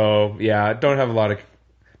 So yeah, I don't have a lot of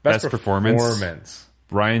Best performance.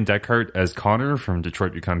 Ryan Deckard as Connor from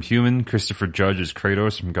Detroit Become Human. Christopher Judge as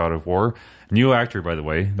Kratos from God of War. New actor, by the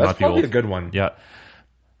way. That's not the probably old. a good one. Yeah.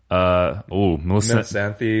 Melissa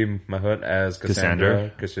Xanthi Mahut as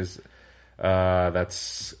Cassandra.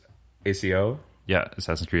 That's ACO. Yeah,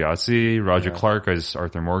 Assassin's Creed Odyssey. Roger Clark as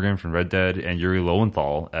Arthur Morgan from Red Dead, and Yuri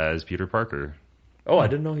Lowenthal as Peter Parker. Oh, I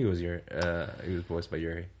didn't know he was Yuri. He was voiced by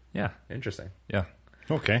Yuri. Yeah, Interesting. yeah.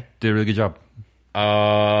 Okay, Did a really good job.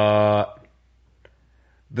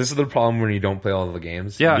 This is the problem when you don't play all of the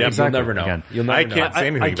games. Yeah, You'll exactly. never know. Again, You'll never I know. can't say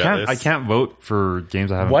anything about this. I can't vote for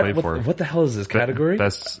games I haven't played for. What the hell is this category?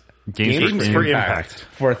 Best games for impact.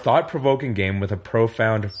 For a thought-provoking game with a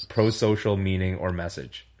profound pro-social meaning or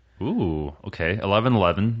message. Ooh, okay.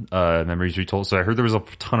 11-11, Memories Retold. So I heard there was a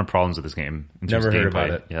ton of problems with this game. In terms Never of heard gameplay. about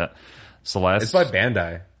it. Yeah. Celeste. It's by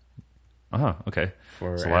Bandai. Oh, okay.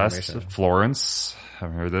 For Celeste, animation. Florence.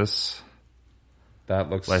 Haven't heard this. That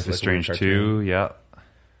looks Life like is Strange a cartoon. 2, yeah.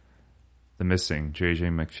 The Missing, J.J.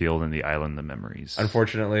 McField and the Island of Memories.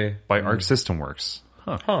 Unfortunately. By Arc System Works.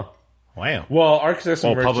 Huh. wow. Well, Arc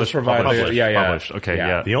System Works published, just provided... published, yeah. published. Okay,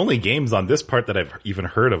 yeah. The only games on this part that I've even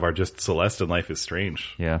heard of are just Celeste and Life is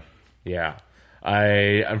Strange. Yeah. Yeah.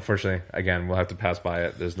 Unfortunately, again, we'll have to pass by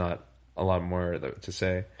it. There's not a lot more to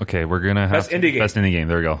say. Okay, we're going to have... Best indie game. Best indie game.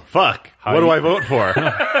 There we go. Fuck. What do I vote for?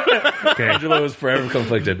 Okay. Angelo is forever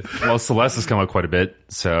conflicted. Well, Celeste has come out quite a bit.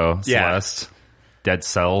 So, Yeah. Celeste, Dead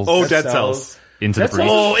Cells, Oh, Dead Cells. Into Dead the Breach.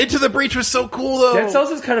 Cells- Oh, Into the Breach was so cool, though. Dead Cells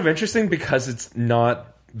is kind of interesting because it's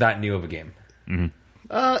not that new of a game.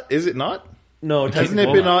 Is it not? No, Hasn't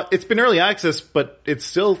it been? It's been early access, but it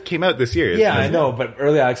still came out this year. Yeah, I hasn't it? know, but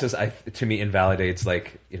early access to me invalidates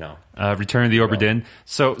Return of the Obra Dinn.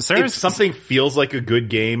 So, If Sarah's... something feels like a good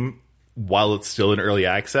game while it's still in early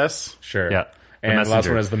access, sure. Yeah. And the last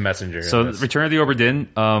Messenger. one is The Messenger. So, Yes. Return of the Obra Dinn,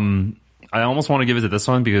 I almost want to give it to this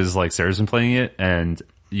one because, like, Sarah's been playing it, and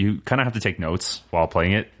you kind of have to take notes while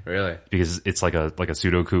playing it. Really? Because it's like a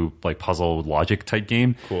Sudoku, like, puzzle logic type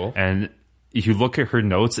game. Cool. And if you look at her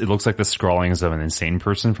notes, it looks like the scrawlings of an insane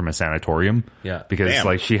person from a sanatorium. Yeah. Because, Damn.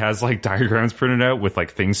 like, she has, like, diagrams printed out with,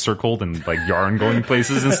 like, things circled and, like, yarn going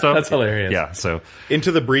places and stuff. That's hilarious. Yeah, so...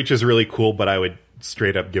 Into the Breach is really cool, but I would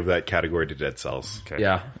straight up give that category to Dead Cells. Okay.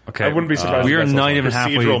 Yeah. Okay. I wouldn't be surprised. We if are that's not also- even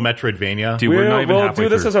halfway... Procedural Metroidvania. Dude, we're not even We'll halfway do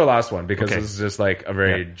this through. as our last one because Okay. this is just like a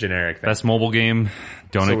very generic thing. Best mobile game,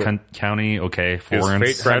 Donut So- County, okay, Is Florence.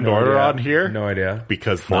 Fate Grand No Order idea. on here? No idea.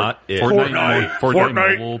 Because not it.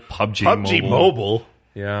 Fortnite Mobile, PUBG Mobile.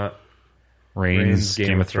 Yeah. Reigns,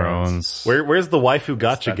 Game of Thrones. Where's the waifu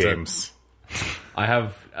gotcha That's it. games? I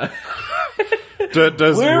have...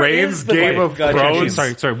 Does Where Reigns is the Game waifu of gotcha Thrones?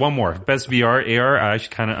 games? Sorry, one more. Best VR, AR.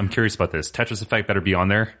 I'm curious about this. Tetris Effect better be on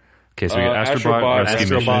there. Okay, so we got Astrobot,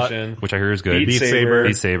 Rescue Astrobot, Mission, which I hear is good. Beat Saber.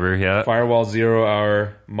 Beat Saber, yeah. Firewall, Zero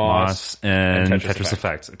Hour, Moss, and Tetris Tetris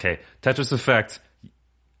Effect. Okay, Tetris Effect.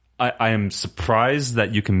 I am surprised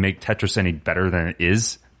that you can make Tetris any better than it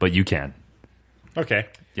is, but you can. Okay.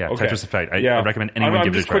 Yeah, Okay. Tetris Effect. I Yeah. recommend anyone I'm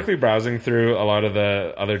give it a just try. quickly browsing through a lot of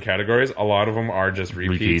the other categories. A lot of them are just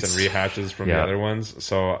repeats. And rehashes from the Yeah. other ones.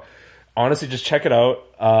 So honestly, just check it out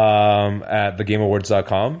at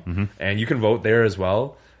thegameawards.com. And you can vote there as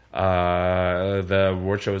well. The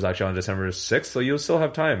award show is actually on December 6th, so you'll still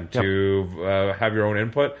have time to have your own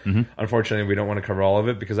input. Unfortunately, we don't want to cover all of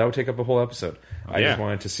it because that would take up a whole episode. I just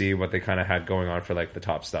wanted to see what they kind of had going on for like the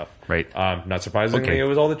top stuff. Right. Not surprisingly, Okay. it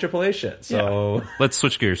was all the AAA shit. So Let's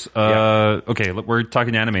switch gears. Yeah. Okay, we're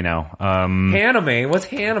talking anime now. anime, what's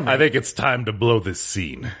anime? I think it's time to blow this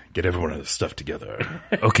scene. Get everyone of the stuff together.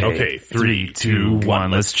 Okay, 3, 2,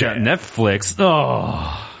 1. Let's chat Netflix.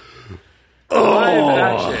 Oh, Live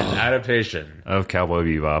action adaptation. of Cowboy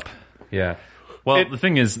Bebop. Yeah. Well, the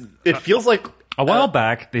thing is, It feels like a while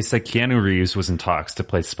back they said Keanu Reeves was in talks to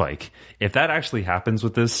play Spike. If that actually happens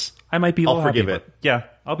with this, I might be. I'll forgive happy it. Yeah,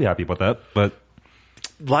 I'll be happy about that. But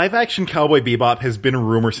live action Cowboy Bebop has been a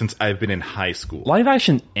rumor since I've been in high school. live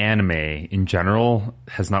action anime in general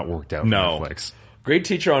has not worked out. No. for Netflix. Great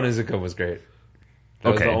Teacher on Izuka was great.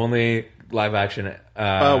 That was Okay. the only live action.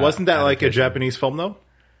 Wasn't that like a adaptation. Japanese film though?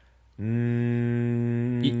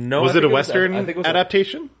 No. Was I it a think Western I think it was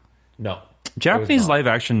adaptation? No. Japanese It was not. live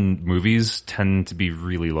action movies tend to be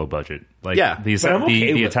really low budget. Like Yeah, the but I'm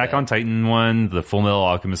okay the with Attack that. on Titan one, the Full Metal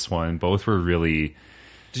Alchemist one, both were really.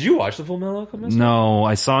 Did you watch the Full Metal Alchemist? No,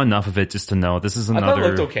 I saw enough of it just to know this is I another. thought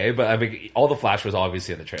it looked okay, but I think all the flash was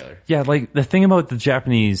obviously in the trailer. Yeah, like the thing about the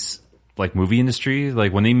Japanese like movie industry,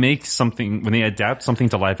 like when they make something, when they adapt something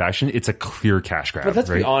to live action, it's a clear cash grab. But let's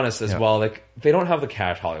right? be honest as well. Like they don't have the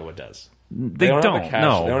cash Hollywood does. They Have don't. the cash.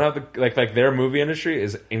 No, They don't have the like their movie industry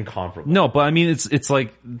is incomparable. no, but I mean, it's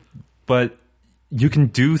like, but you can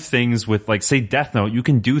do things with like say Death Note. You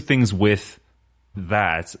can do things with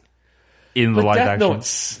that. in the live Death action.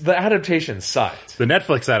 Note, the adaptation sucked. The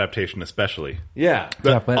Netflix adaptation, especially. Yeah.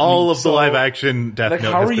 All of the live action Death Note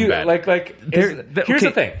how has are been you bad. here's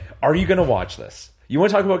the thing. Are you going to watch this? You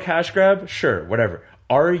want to talk about cash grab? Sure, whatever.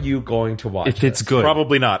 Are you going to watch If it's this? good.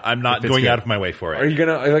 Probably not. I'm not going good. out of my way for it. Are you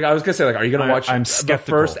gonna I was gonna say are you gonna watch I'm the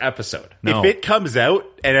skeptical. first episode? No. If it comes out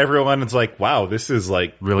and everyone is like, wow, this is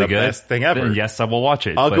like Really the good. best thing ever, Then yes, I will watch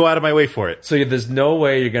it. I'll but go out of my way for it. So there's no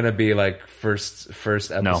way you're gonna be like first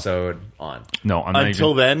episode on. No, I'm not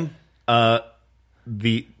Until even, then,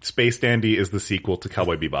 the Space Dandy is the sequel to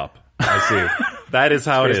Cowboy Bebop. I see. That is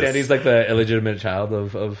how it is. Dandy's like the illegitimate child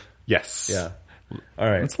of Yes. yeah. All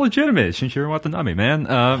right. It's legitimate. Shinichiro Watanabe, man.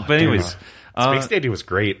 But anyways, Space Dandy was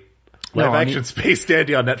great. Live action Space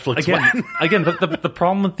Dandy on Netflix. again, the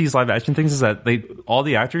problem with these live action things is that all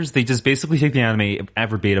the actors, they just basically take the anime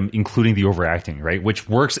verbatim, including the overacting, right? Which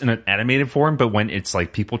works in an animated form, but when it's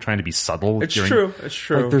like people trying to be subtle, It's true. It's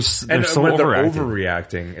true. Like, they're so when they're overacting.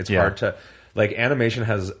 overreacting, it's hard to like. Animation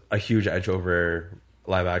has a huge edge over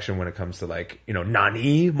live action when it comes to like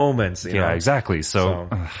nani moments. You know? Exactly. So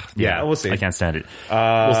we'll see. I can't stand it.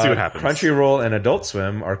 We'll see what happens. Crunchyroll and Adult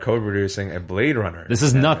Swim are co-producing a Blade Runner. This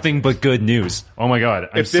is nothing but good news. Oh my god!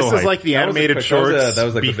 I'm If this so is hyped. like the That was animated that was shorts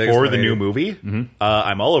the biggest before the one new I- movie,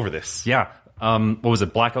 I'm all over this. yeah. What was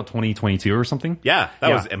it? Blackout 2022 or something? Yeah,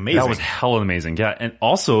 that was amazing. That was hella amazing. Yeah, and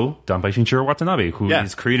also done by Shinichiro Watanabe, who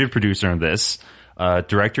is creative producer on this.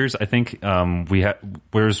 Directors, I think we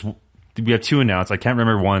have two announced. I can't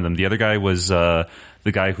remember one of them. The other guy was the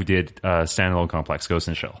guy who did Standalone Complex, Ghost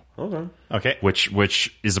in the Shell. Okay.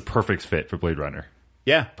 Which is a perfect fit for Blade Runner.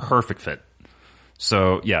 Yeah. Perfect fit.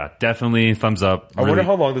 So yeah, definitely thumbs up. I wonder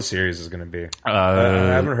how long the series is going to be. I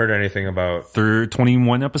haven't heard anything about.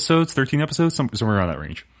 21 episodes, 13 episodes, somewhere around that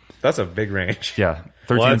range. That's a big range. Yeah,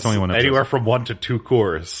 13 to 21 episodes. Anywhere from 1 to 2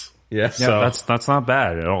 cores. Yeah. Yeah, that's not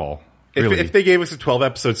bad at all. Really. If they gave us a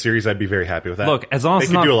 12-episode series, I'd be very happy with that. Look, as long as they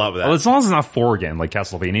it's could not, do a lot with that. As long as it's not 4 again, like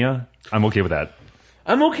Castlevania, I'm okay with that.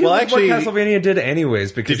 I'm okay Well, with actually- what Castlevania did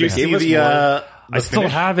anyways because Did you they see gave us the? more. I still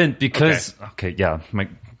haven't because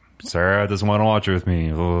Sarah doesn't want to watch it with me.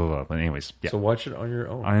 Blah, blah, blah. But anyways, yeah, So watch it on your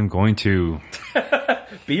own. I am going to.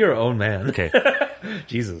 Be your own man. Okay,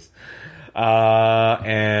 Jesus.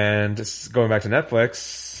 And going back to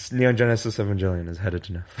Netflix, Neon Genesis Evangelion is headed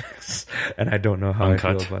to Netflix, and I don't know how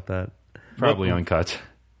Uncut. I feel about that. probably uncut.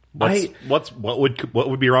 What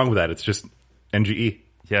would be wrong with that? It's just NGE.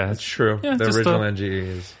 Yeah, That's true. Yeah, the just, original NGE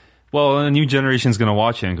is. Well, a new generation's going to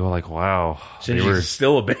watch it and go like, "Wow, they Shinji's were."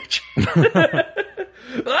 still a bitch.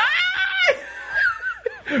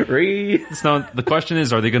 So the question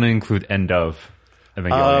is, are they going to include end of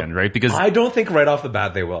Evangelion? Right? Because I don't think right off the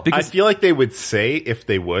bat they will. I feel like they would say if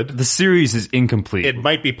they would. the series is incomplete. It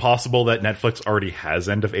might be possible that Netflix already has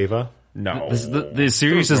End of Ava. No. The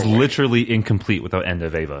series is literally incomplete without End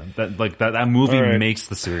of Ava. That movie All right. makes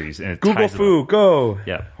the series. And it Google ties it Fu, up. go.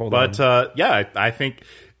 Yeah. Hold on. But I think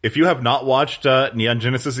if you have not watched Neon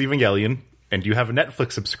Genesis Evangelion and you have a Netflix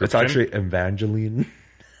It's subscription, actually Evangelion.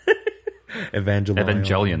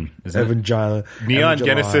 Evangelion, isn't it? Neon Evangelion.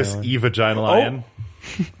 Genesis Evangelion.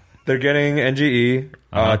 They're getting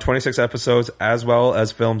NGE, 26 episodes, as well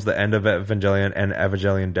as films The End of Evangelion and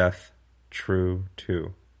Evangelion Death True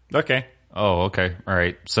 2. Okay, Oh, okay. All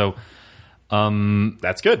right. So,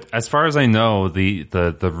 that's good. as far as I know, the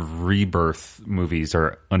Rebirth movies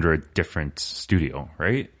are under a different studio,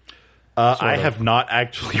 right? I have not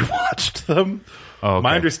actually watched them. Oh, okay.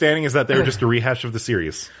 My understanding is that they're just a rehash of the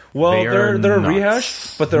series. Well, They are they're a nuts.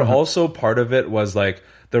 rehash, but they're also part of it was like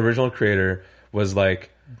the original creator was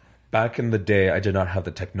like, back in the day, I did not have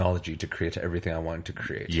the technology to create everything I wanted to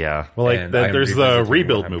create. Yeah. Well, like And I'm there's the revisiting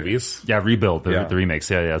rebuild what happened. movies. Yeah, Rebuild, Yeah. the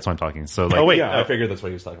remakes. Yeah, that's what I'm talking. So, like, Oh wait, Yeah, I figured that's what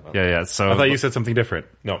he was talking about. yeah. So I thought you said something different.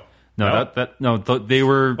 No. they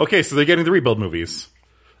were. Okay, so they're getting the rebuild movies.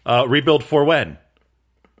 Rebuild for when?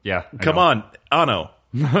 Yeah, I Come know. on, Ano.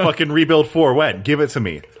 Fucking Rebuild 4 when? Give it to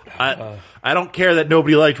me. I don't care that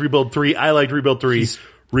nobody liked Rebuild 3. I liked Rebuild 3.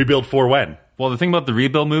 Rebuild 4 when? Well, the thing about the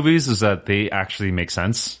Rebuild movies is that they actually make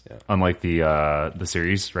sense, unlike the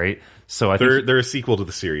series, right? So I think They're a sequel to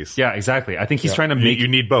the series. yeah, exactly. I think he's trying to make You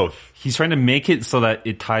need both. he's trying to make it so that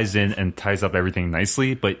it ties in and ties up everything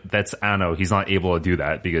nicely. But that's Anno. He's not able to do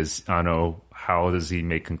that because Anno. How does he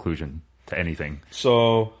make conclusion to anything?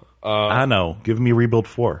 So, Ano, give me Rebuild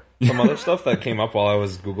 4. some other stuff that came up while I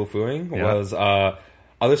was Google Fooing Yeah. was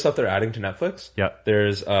other stuff they're adding to Netflix. Yeah.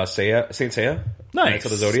 There's Saint Seiya, Nice. Knights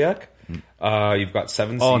of the Zodiac. You've got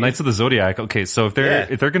 7 Oh, Seas. Knights of the Zodiac. Okay, so if Yeah.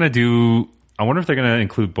 they're gonna do I wonder if they're going to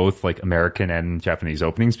include both like American and Japanese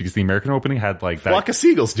openings, because the American opening had like that Flock of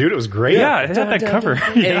Seagulls, dude. It was great. Yeah, it had that cover.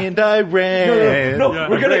 And I ran. No,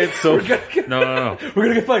 we're gonna get No. we're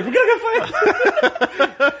gonna get fired. We're gonna get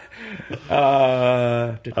fired.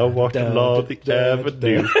 I walked along the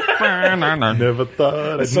avenue. Never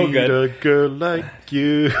thought I'd so meet good. a girl like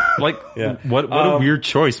you. Like, what a weird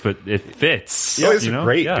choice, but it fits. Yeah, it's you know?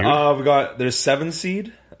 great, Yeah. dude. There's 7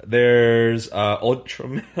 Seed. There's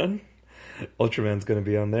Ultraman. Ultraman's gonna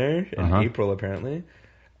be on there in April, apparently.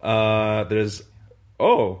 There's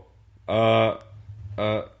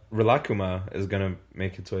Rilakuma is gonna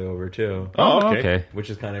make its way over too. Oh, okay. Which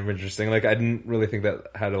is kind of interesting. Like, I didn't really think that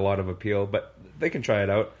had a lot of appeal, but they can try it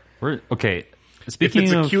out. Okay. If Speaking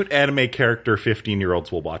it's a of cute anime character,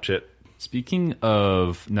 15-year-olds will watch it. speaking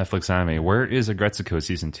of Netflix anime, where is Agretsuko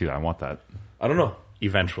season 2? I want that I don't know.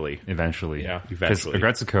 Eventually. eventually. Yeah, Because eventually.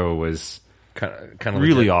 Agretsuko was Kind of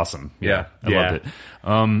really awesome. Yeah. I Yeah. loved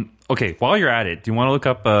it. Okay, while you're at it, do you want to look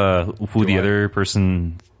up who the other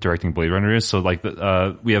person directing Blade Runner is? So, like,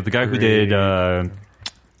 we have the guy who did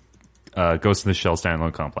Ghost in the Shell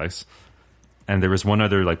standalone complex, and there was one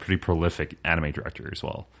other like pretty prolific anime director as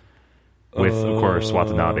well, with of course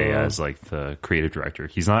Watanabe as like the creative director.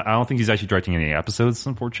 He's not. I don't think he's actually directing any episodes,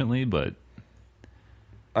 unfortunately, but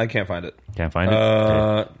I can't find it. can't find it.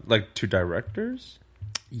 Okay. Like 2 directors?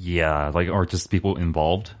 Yeah, like or just people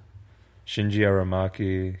involved. Shinji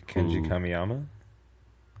Aramaki, Kenji Kamiyama.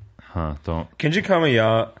 Don't Kenji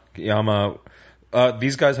Kamiyama.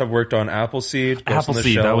 These guys have worked on Appleseed. Ghost in the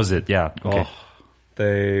Appleseed. Shell. That was it. Yeah. Okay.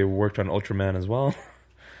 They worked on Ultraman as well.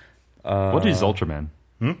 What is Ultraman?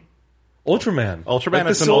 Ultraman. Ultraman Like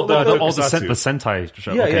is an the old The tokusatsu. Sentai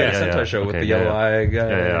show. Yeah, Okay, yeah, Sentai show with Okay, the yellow eye guy.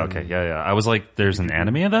 Yeah. Okay. Yeah. I was like, there's an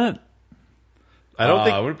anime of that. I don't I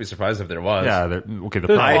think. wouldn't be surprised if there was. Yeah. Okay. The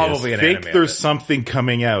There's problem is- probably I an think anime of there's it. something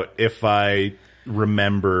coming out if I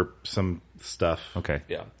remember some stuff. Okay.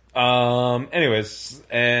 Yeah. Anyways,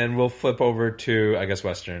 and we'll flip over to, I guess,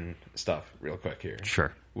 Western stuff real quick here.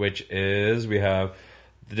 Sure. Which is, we have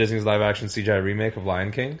the Disney's live-action CGI remake of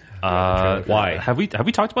Lion King. Why? Have we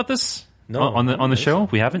talked about this? No, on I the don't think show so.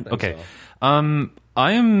 we haven't. I don't Okay. think so.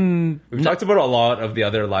 I am. We've talked about a lot of the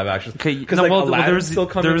other live actions. Okay, because no, like well, Aladdin's there's still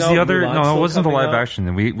coming there's out, the other. Mulan's No, it still wasn't the coming live out. action.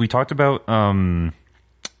 And we talked about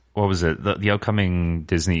what was it? The upcoming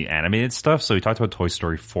Disney animated stuff. So we talked about Toy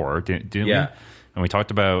Story 4, didn't we? Yeah. And we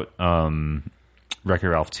talked about Wreck-It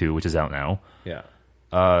Ralph 2, which is out now. Yeah.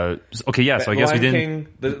 Okay, yeah. So I guess Lion we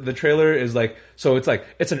didn't. King, the trailer is like, so it's like,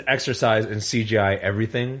 it's an exercise in CGI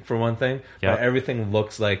everything, for one thing. Yeah. But everything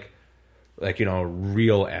looks like, you know,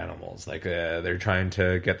 real animals. Like, they're trying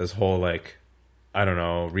to get this whole, like, I don't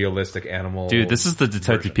know, realistic animal. Dude, this is the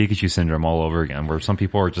Detective version. Pikachu syndrome all over again, where some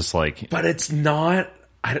people are just like, But it's not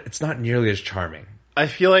nearly as charming. I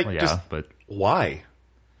feel like well, yeah, just but why?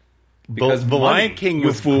 Because the money, Lion King you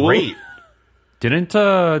was fool. great. didn't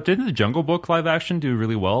the Jungle Book live action do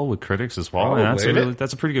really well with critics as well? And Probably.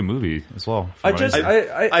 that's a pretty good movie as well. I from what just, see.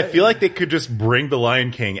 I feel like they could just bring the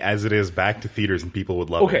Lion King as it is back to theaters and people would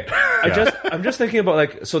love okay. it. I'm just thinking about,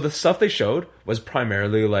 like, so the stuff they showed was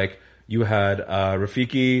primarily like, you had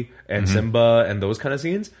Rafiki and Simba and those kind of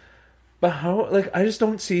scenes, but how, like, I just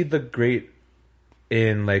don't see the great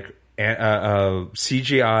in like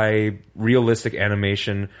CGI realistic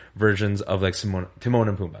animation versions of like Timon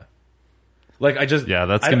and Pumbaa. Like, I just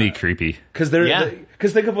That's gonna be creepy. because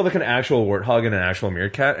because think of like an actual warthog and an actual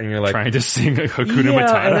meerkat, and you're like Trying to sing a Hakuna yeah,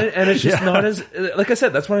 Matata. and it's just not as, like I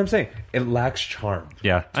said, that's what I'm saying. It lacks charm.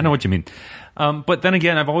 Yeah, I know what you mean. But then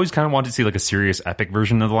again, I've always kind of wanted to see like a serious epic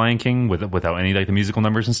version of the Lion King without any like the musical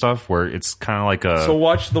numbers and stuff, where it's kind of like a. So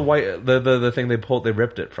watch the thing they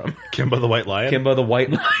ripped it from. Kimba the White Lion. Kimba the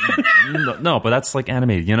White Lion. no, but that's like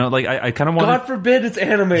animated, you know. Like I kind of want. God forbid it's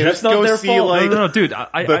anime. Just That's not go their see, fault. like, No, dude.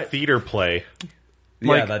 the theater play.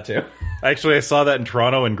 Yeah, like- that too. Actually, I saw that in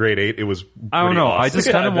Toronto in grade 8. It was I don't know. pretty I awesome.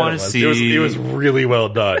 just kind I of bet want it to was. see. It was really well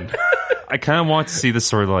done. I kind of want to see this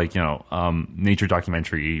sort of like nature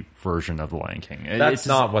documentary version of the Lion King. That's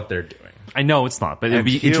not what they're doing. I know it's not, but it'd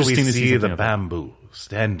be interesting to see the something of that. bamboo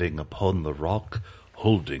standing upon the rock,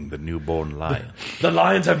 holding the newborn lion. The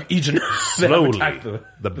lions have eaten. They have Slowly, attacked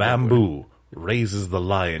the bamboo raises the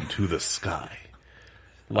lion to the sky,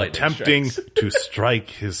 lightning attempting strikes. to strike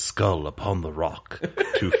his skull upon the rock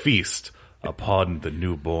to feast upon the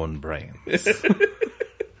newborn brains.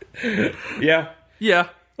 Yeah. Yeah.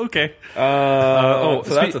 Okay. So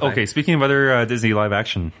that's the thing. okay. Speaking of other Disney live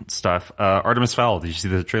action stuff, Artemis Fowl. Did you see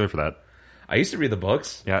the trailer for that? I used to read the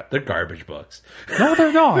books. Yeah. They're garbage books. No,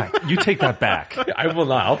 they're not. You take that back. I will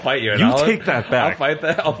not. I'll fight you. You take that back.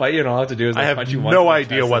 I'll fight you, and all I have to do is I have punch you no once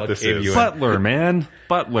idea what this is. Butler, man.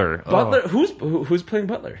 Butler. Butler. Who's playing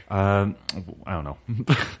Butler? I don't know.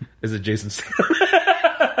 Is it Jason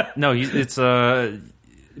Statham? No, it's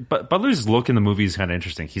But Butler's look in the movie is kind of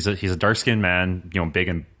interesting. He's a dark skinned man, big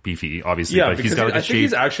and beefy, obviously. Yeah, but he's got like I think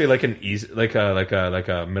he's actually like an like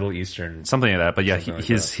a Middle Eastern something like that. But yeah,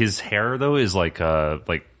 his hair though is like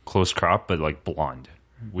close crop, but like blonde.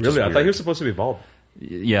 Which really, is I thought he was supposed to be bald.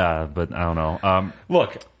 Yeah, but I don't know.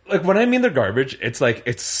 Look, like when I mean they're garbage, it's like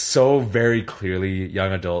it's so very clearly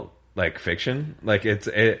young adult like fiction. Like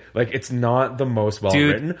it's not the most well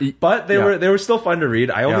written, but they were still fun to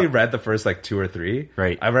read. I only read the first like 2 or 3.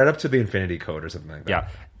 Right. I read up to the Infinity Code or something like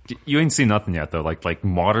that. Yeah, you ain't seen nothing yet though. Like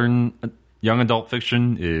modern young adult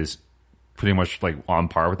fiction is pretty much like on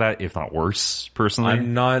par with that, if not worse. Personally,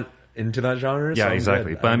 I'm not into that genre. Yeah, so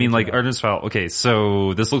exactly. But I mean, like Artemis Fowl. Okay,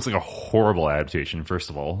 so this looks like a horrible adaptation. First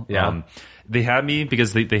of all, yeah. They had me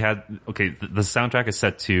because they had the soundtrack is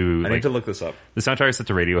set to. I need to look this up. The soundtrack is set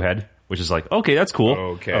to Radiohead, which is like okay, that's cool.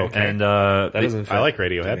 Okay. And that doesn't fit I like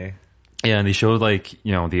Radiohead. Yeah, and they showed like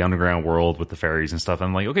the underground world with the fairies and stuff.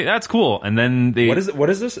 I'm like, okay, that's cool. And then they What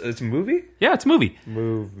is this? It's a movie? Yeah, it's a movie.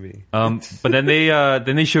 But then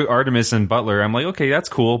they showed Artemis and Butler. I'm like, okay, that's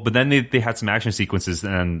cool. But then they had some action sequences,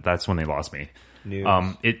 and that's when they lost me.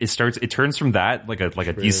 It turns from that like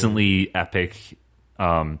a decently epic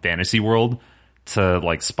fantasy world to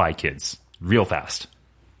like Spy Kids real fast.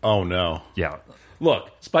 Oh no. Yeah. Look,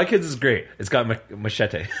 Spy Kids is great. It's got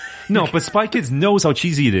Machete. No, but Spy Kids knows how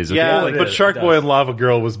cheesy it is. Okay? Yeah, but Shark Boy and Lava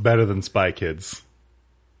Girl was better than Spy Kids.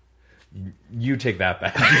 You take that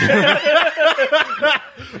back.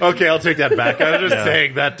 Okay, I'll take that back. I was just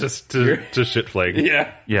saying that just to shit flag.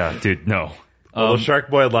 Yeah. Yeah, dude, no. Well, Shark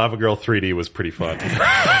Boy and Lava Girl 3D was pretty fun.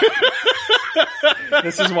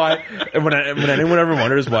 This is why when anyone ever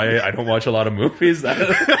wonders why I don't watch a lot of movies,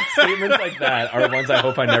 statements like that are ones I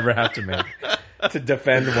hope I never have to make to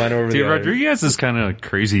defend one over the other. Rodriguez is kind of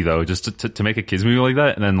crazy though, just to make a kids movie like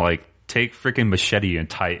that and then like take freaking Machete and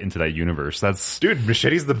tie it into that universe. Dude,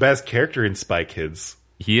 Machete's the best character in Spy Kids.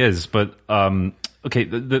 He is, but okay,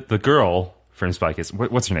 the girl from Spy Kids,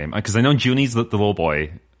 what's her name? Because I know Junie's the little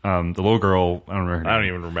boy. The little girl, I don't remember. I don't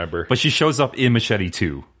even remember. But she shows up in Machete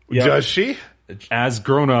too. Yep. Does she? As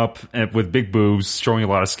grown up and with big boobs, showing a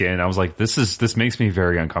lot of skin. I was like, this makes me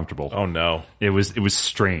very uncomfortable. Oh no. It was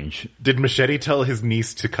strange. Did Machete tell his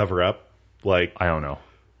niece to cover up? Like, I don't know.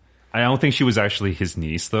 I don't think she was actually his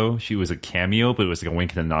niece though. She was a cameo, but it was like a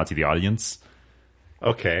wink and a nod to the audience.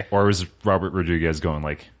 Okay. Or was Robert Rodriguez going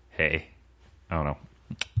like, hey, I don't know.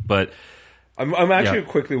 But I'm actually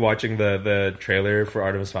quickly watching the trailer for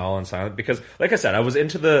Artemis Fowl and Silent because, like I said, I was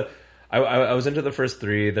into the first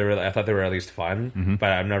 3. I thought they were at least fun,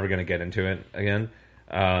 but I'm never going to get into it again.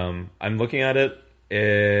 I'm looking at it.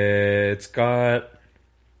 It's got.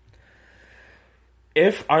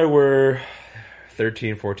 If I were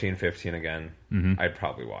 13, 14, 15 again, I'd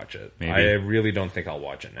probably watch it. Maybe. I really don't think I'll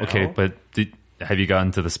watch it now. Okay, but have you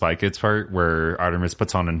gotten to the Spy Kids part where Artemis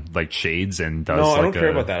puts on like shades and does? No, I don't care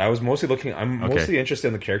about that. I was mostly looking. I'm mostly interested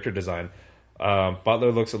in the character design.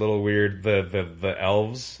 Butler looks a little weird. The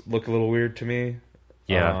elves look a little weird to me.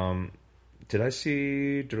 Yeah. Did I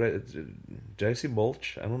see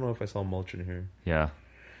Mulch? I don't know if I saw Mulch in here. Yeah.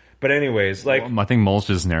 But anyways, like I think Mulch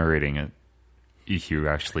is narrating it. EQ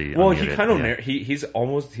actually. Well, he kind of he's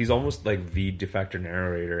almost like the de facto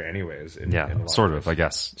narrator, anyways. In sort of, I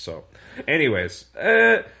guess. So, anyways,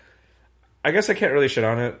 I guess I can't really shit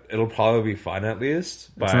on it. It'll probably be fun at least.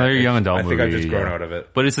 But it's another young adult movie. I think I've just grown out of it.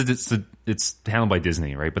 But it's handled by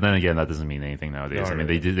Disney, right? But then again, that doesn't mean anything nowadays. I mean,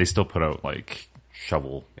 they still put out like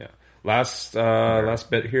Shovel. Yeah. Last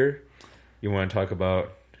bit here. You want to talk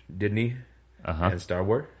about Disney and Star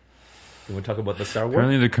Wars? You want to talk about the Star Wars?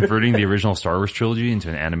 Apparently, they're converting the original Star Wars trilogy into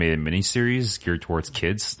an animated miniseries geared towards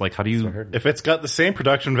kids. Like, how do you? If it's got the same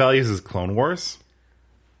production values as Clone Wars,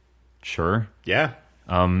 sure. Yeah.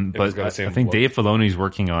 But I think Dave Filoni's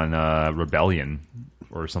working on Rebellion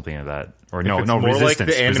or something like that. Or no, more Resistance. Like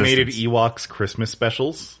the animated Ewoks Christmas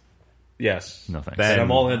specials. Yes. No thanks. Then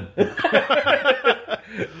I'm all in.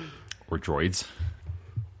 Or Droids.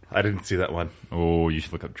 I didn't see that one. Oh, you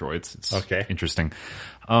should look up Droids. It's okay. Interesting.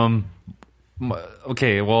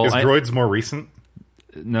 Okay, well... Is Droids more recent?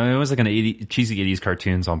 No, it was like cheesy 80s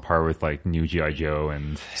cartoons on par with like new G.I. Joe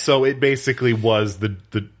and... So it basically was the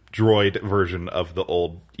droid version of the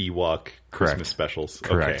old Ewok Christmas specials.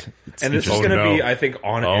 Correct. Okay. And this is going to be, I think,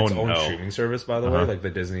 on its own streaming service, by the way, like the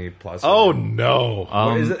Disney Plus. Oh,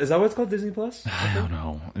 no. Is that what it's called, Disney Plus? I don't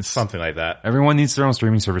know. It's Something like that. Everyone needs their own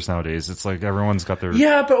streaming service nowadays. It's like everyone's got their...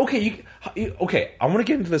 Yeah, but okay, okay, I want to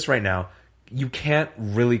get into this right now. You can't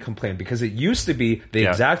really complain because it used to be the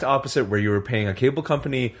exact opposite where you were paying a cable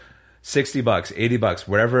company $60, $80,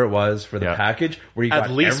 whatever it was for the package, where you got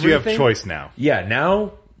at least everything. You have choice now. Yeah,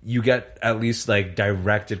 now you get at least like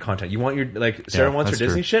directed content. You want your Sarah wants her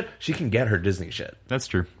Disney shit, she can get her Disney shit. That's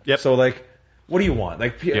true. Yep. So like, what do you want?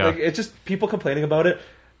 Like it's just people complaining about it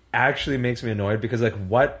actually makes me annoyed because like,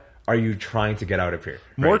 what are you trying to get out of here?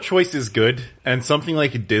 More choice is good, and something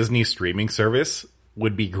like a Disney streaming service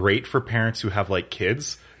would be great for parents who have like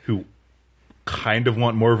kids who kind of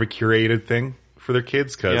want more of a curated thing for their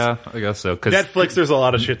kids. Cause I guess so. Cause Netflix, there's a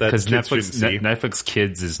lot of shit that kids Netflix, shouldn't see. Netflix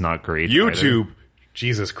Kids is not great. YouTube, either.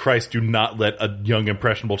 Jesus Christ, do not let a young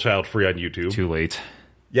impressionable child free on YouTube. Too late.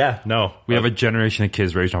 Yeah, no. We have a generation of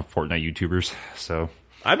kids raised on Fortnite YouTubers, so...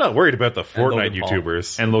 I'm not worried about the Fortnite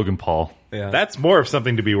YouTubers. And Logan Paul. Yeah. That's more of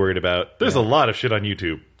something to be worried about. There's a lot of shit on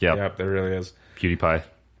YouTube. Yep. Yeah, there really is. PewDiePie.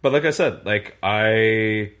 But like I said, like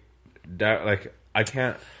I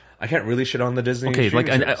can't really shit on the Disney. Okay, like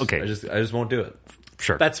I just won't do it.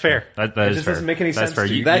 Sure, that's fair. That it is just fair. doesn't make any sense. Fair.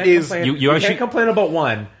 To you. That You is you can't complain about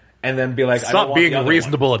one and then be like, I don't Stop want being the a other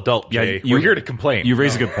reasonable adult, Jay. you- We're here to complain. You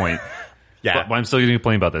raise a good point. Yeah. But I'm still going to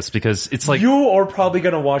complain about this because it's like one. You are probably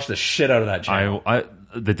gonna watch the shit out of that channel.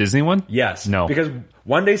 the Disney one. Yes, No. because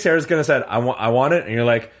one day Sarah's gonna say, I want it, and you're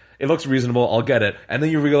like, it looks reasonable, I'll get it, and then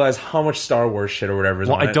you realize how much Star Wars shit or whatever is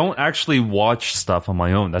Well, on it. I don't actually watch stuff on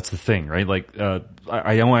my own. That's the thing, right? Like, I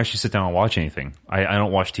don't actually sit down and watch anything. I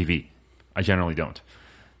don't watch TV. I generally don't.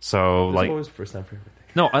 So, It's like, always the first time for everything.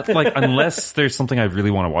 no, like unless there's something I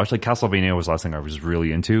really want to watch. Like Castlevania was the last thing I was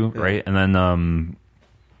really into, right? And then,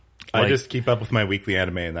 I just keep up with my weekly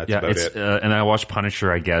anime, and that's about it. And I watch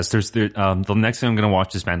Punisher, I guess. The next thing I'm going to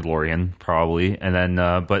watch is Mandalorian, probably. And then,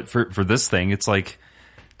 but for this thing, it's like,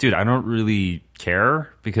 dude, I don't really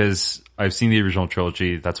care because I've seen the original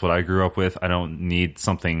trilogy. That's what I grew up with. I don't need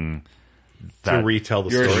something to retell the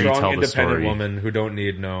You're story. a strong, independent woman who don't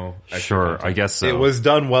need no extra Sure, content. I guess so. It was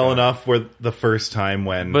done well enough for the first time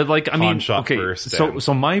when But like, I mean, Han shot okay, first.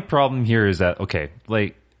 so my problem here is that, okay,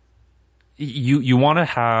 like, you want to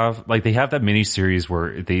have, like, they have that mini series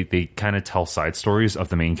where they kind of tell side stories of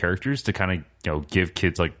the main characters to kind of, give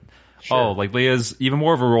kids like, oh, like Leia's even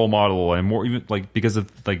more of a role model and more even like because of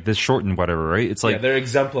like this short and whatever, right? It's like, they're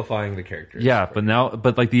exemplifying the characters. yeah,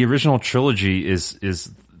 but like the original trilogy is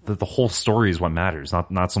the whole story is what matters,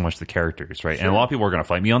 not so much the characters, right? Sure. And a lot of people are going to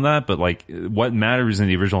fight me on that, but like what matters in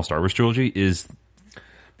the original Star Wars trilogy is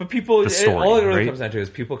but people, the story, all it really right? comes down to is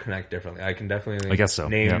people connect differently. I can definitely I guess so,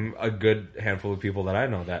 name a good handful of people that I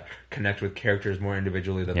know that connect with characters more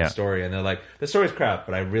individually than the story, and they're like, the story's crap,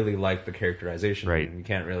 but I really like the characterization. Right. And you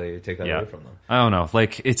can't really take that away from them. I don't know.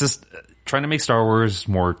 Like, it's just trying to make Star Wars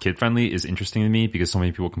more kid friendly is interesting to me because so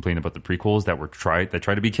many people complain about the prequels that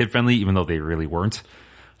try to be kid friendly, even though they really weren't.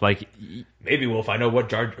 Like, maybe we'll find out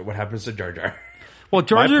what happens to Jar Jar. Well,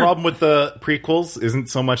 Jar Jar, my problem with the prequels isn't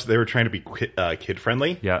so much they were trying to be kid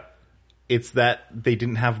friendly. Yeah. It's that they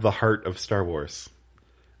didn't have the heart of Star Wars.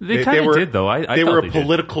 They kind of did, though. They were a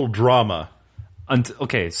political drama.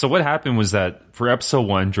 Okay, so what happened was that for episode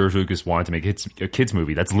 1, George Lucas wanted to make a kids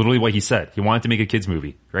movie. That's literally what he said. He wanted to make a kids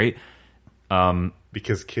movie, right?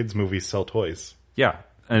 Because kids movies sell toys. Yeah.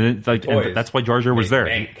 And that's why Jar Jar was there.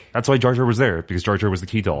 Bank. That's why Jar Jar was there, because Jar Jar was the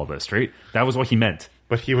key to all this, right? That was what he meant.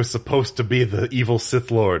 But he was supposed to be the evil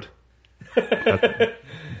Sith Lord. I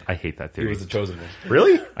hate that theory. He was the chosen one.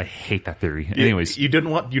 Really? I hate that theory. Anyways, you don't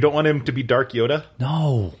want him to be Dark Yoda?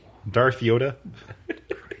 no. Darth Yoda?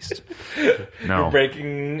 Christ. You're No.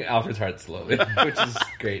 breaking Alfred's heart slowly, which is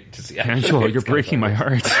great to see. Angelo, you're breaking my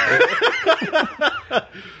heart.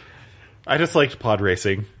 I just liked pod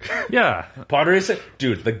racing. Yeah. Pod racing,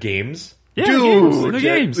 dude. The games. Yeah, Dude, the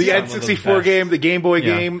games. The Some of the N64 best. game, the Game Boy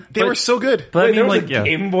Yeah. game, they But- were so good. But I Wait, mean, there was like, a yeah.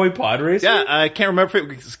 Game Boy Pod Racing. Yeah, I can't remember if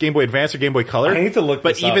it was Game Boy Advance or Game Boy Color. I need to look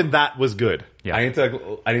but this up. even that was good. Yeah. I need to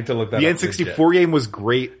look that. The up. N64 game was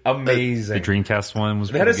great. amazing. The Dreamcast one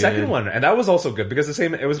was They had a pretty good. second one, and that was also good because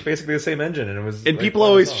it was basically the same engine, and it was. And like, people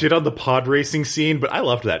fun always as well. shit on the pod racing scene, but I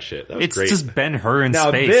loved that shit. That was It's great. just Ben-Hur in Now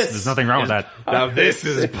space. this There's nothing wrong with that. Now this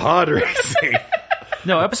is pod racing.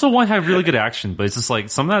 No, episode 1 had really good action, but it's just like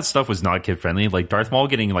some of that stuff was not kid friendly. Like Darth Maul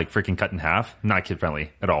getting like freaking cut in half, not kid friendly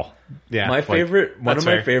at all. Yeah, One of my that's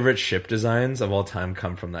fair. favorite ship designs of all time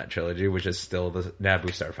come from that trilogy, which is still the Naboo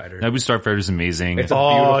Starfighter. Naboo Starfighter is amazing. It's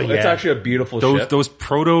actually a beautiful ship. Those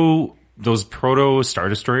proto those proto Star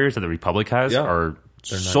Destroyers that the Republic has are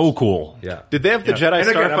so cool. Yeah. Did they have the Jedi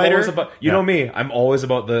Starfighter? You know me, I'm always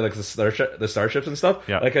about the starships and stuff.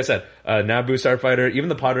 Yeah. Like I said, Naboo Starfighter, even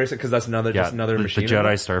the pod racer, because that's another machine. The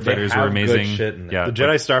Jedi Starfighters were amazing. Shit in the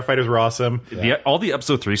Jedi Starfighters were awesome. All the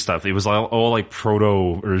Episode 3 stuff, it was all like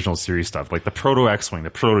proto original series stuff, like the proto X-wing, the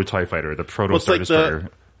proto TIE Fighter, the proto Star Destroyer.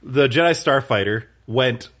 The Jedi Starfighter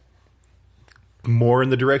went more in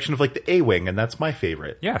the direction of like the A-wing, and that's my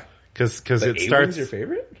favorite. Yeah. Because it starts. A-wing's your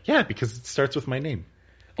favorite? Yeah, because it starts with my name.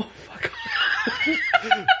 Oh fuck.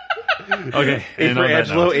 Okay. A for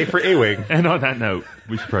Angelo, A for A-wing. And on that note,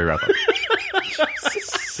 we should probably wrap up.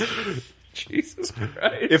 Jesus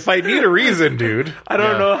Christ. If I need a reason, dude. I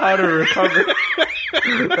don't know how to recover.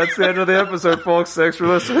 That's the end of the episode, folks. Thanks for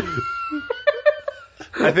listening.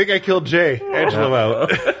 I think I killed Jay. Angelo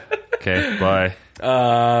out. Okay, bye.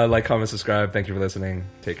 Like, comment, subscribe. Thank you for listening.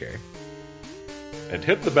 Take care. And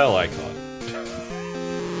hit the bell icon.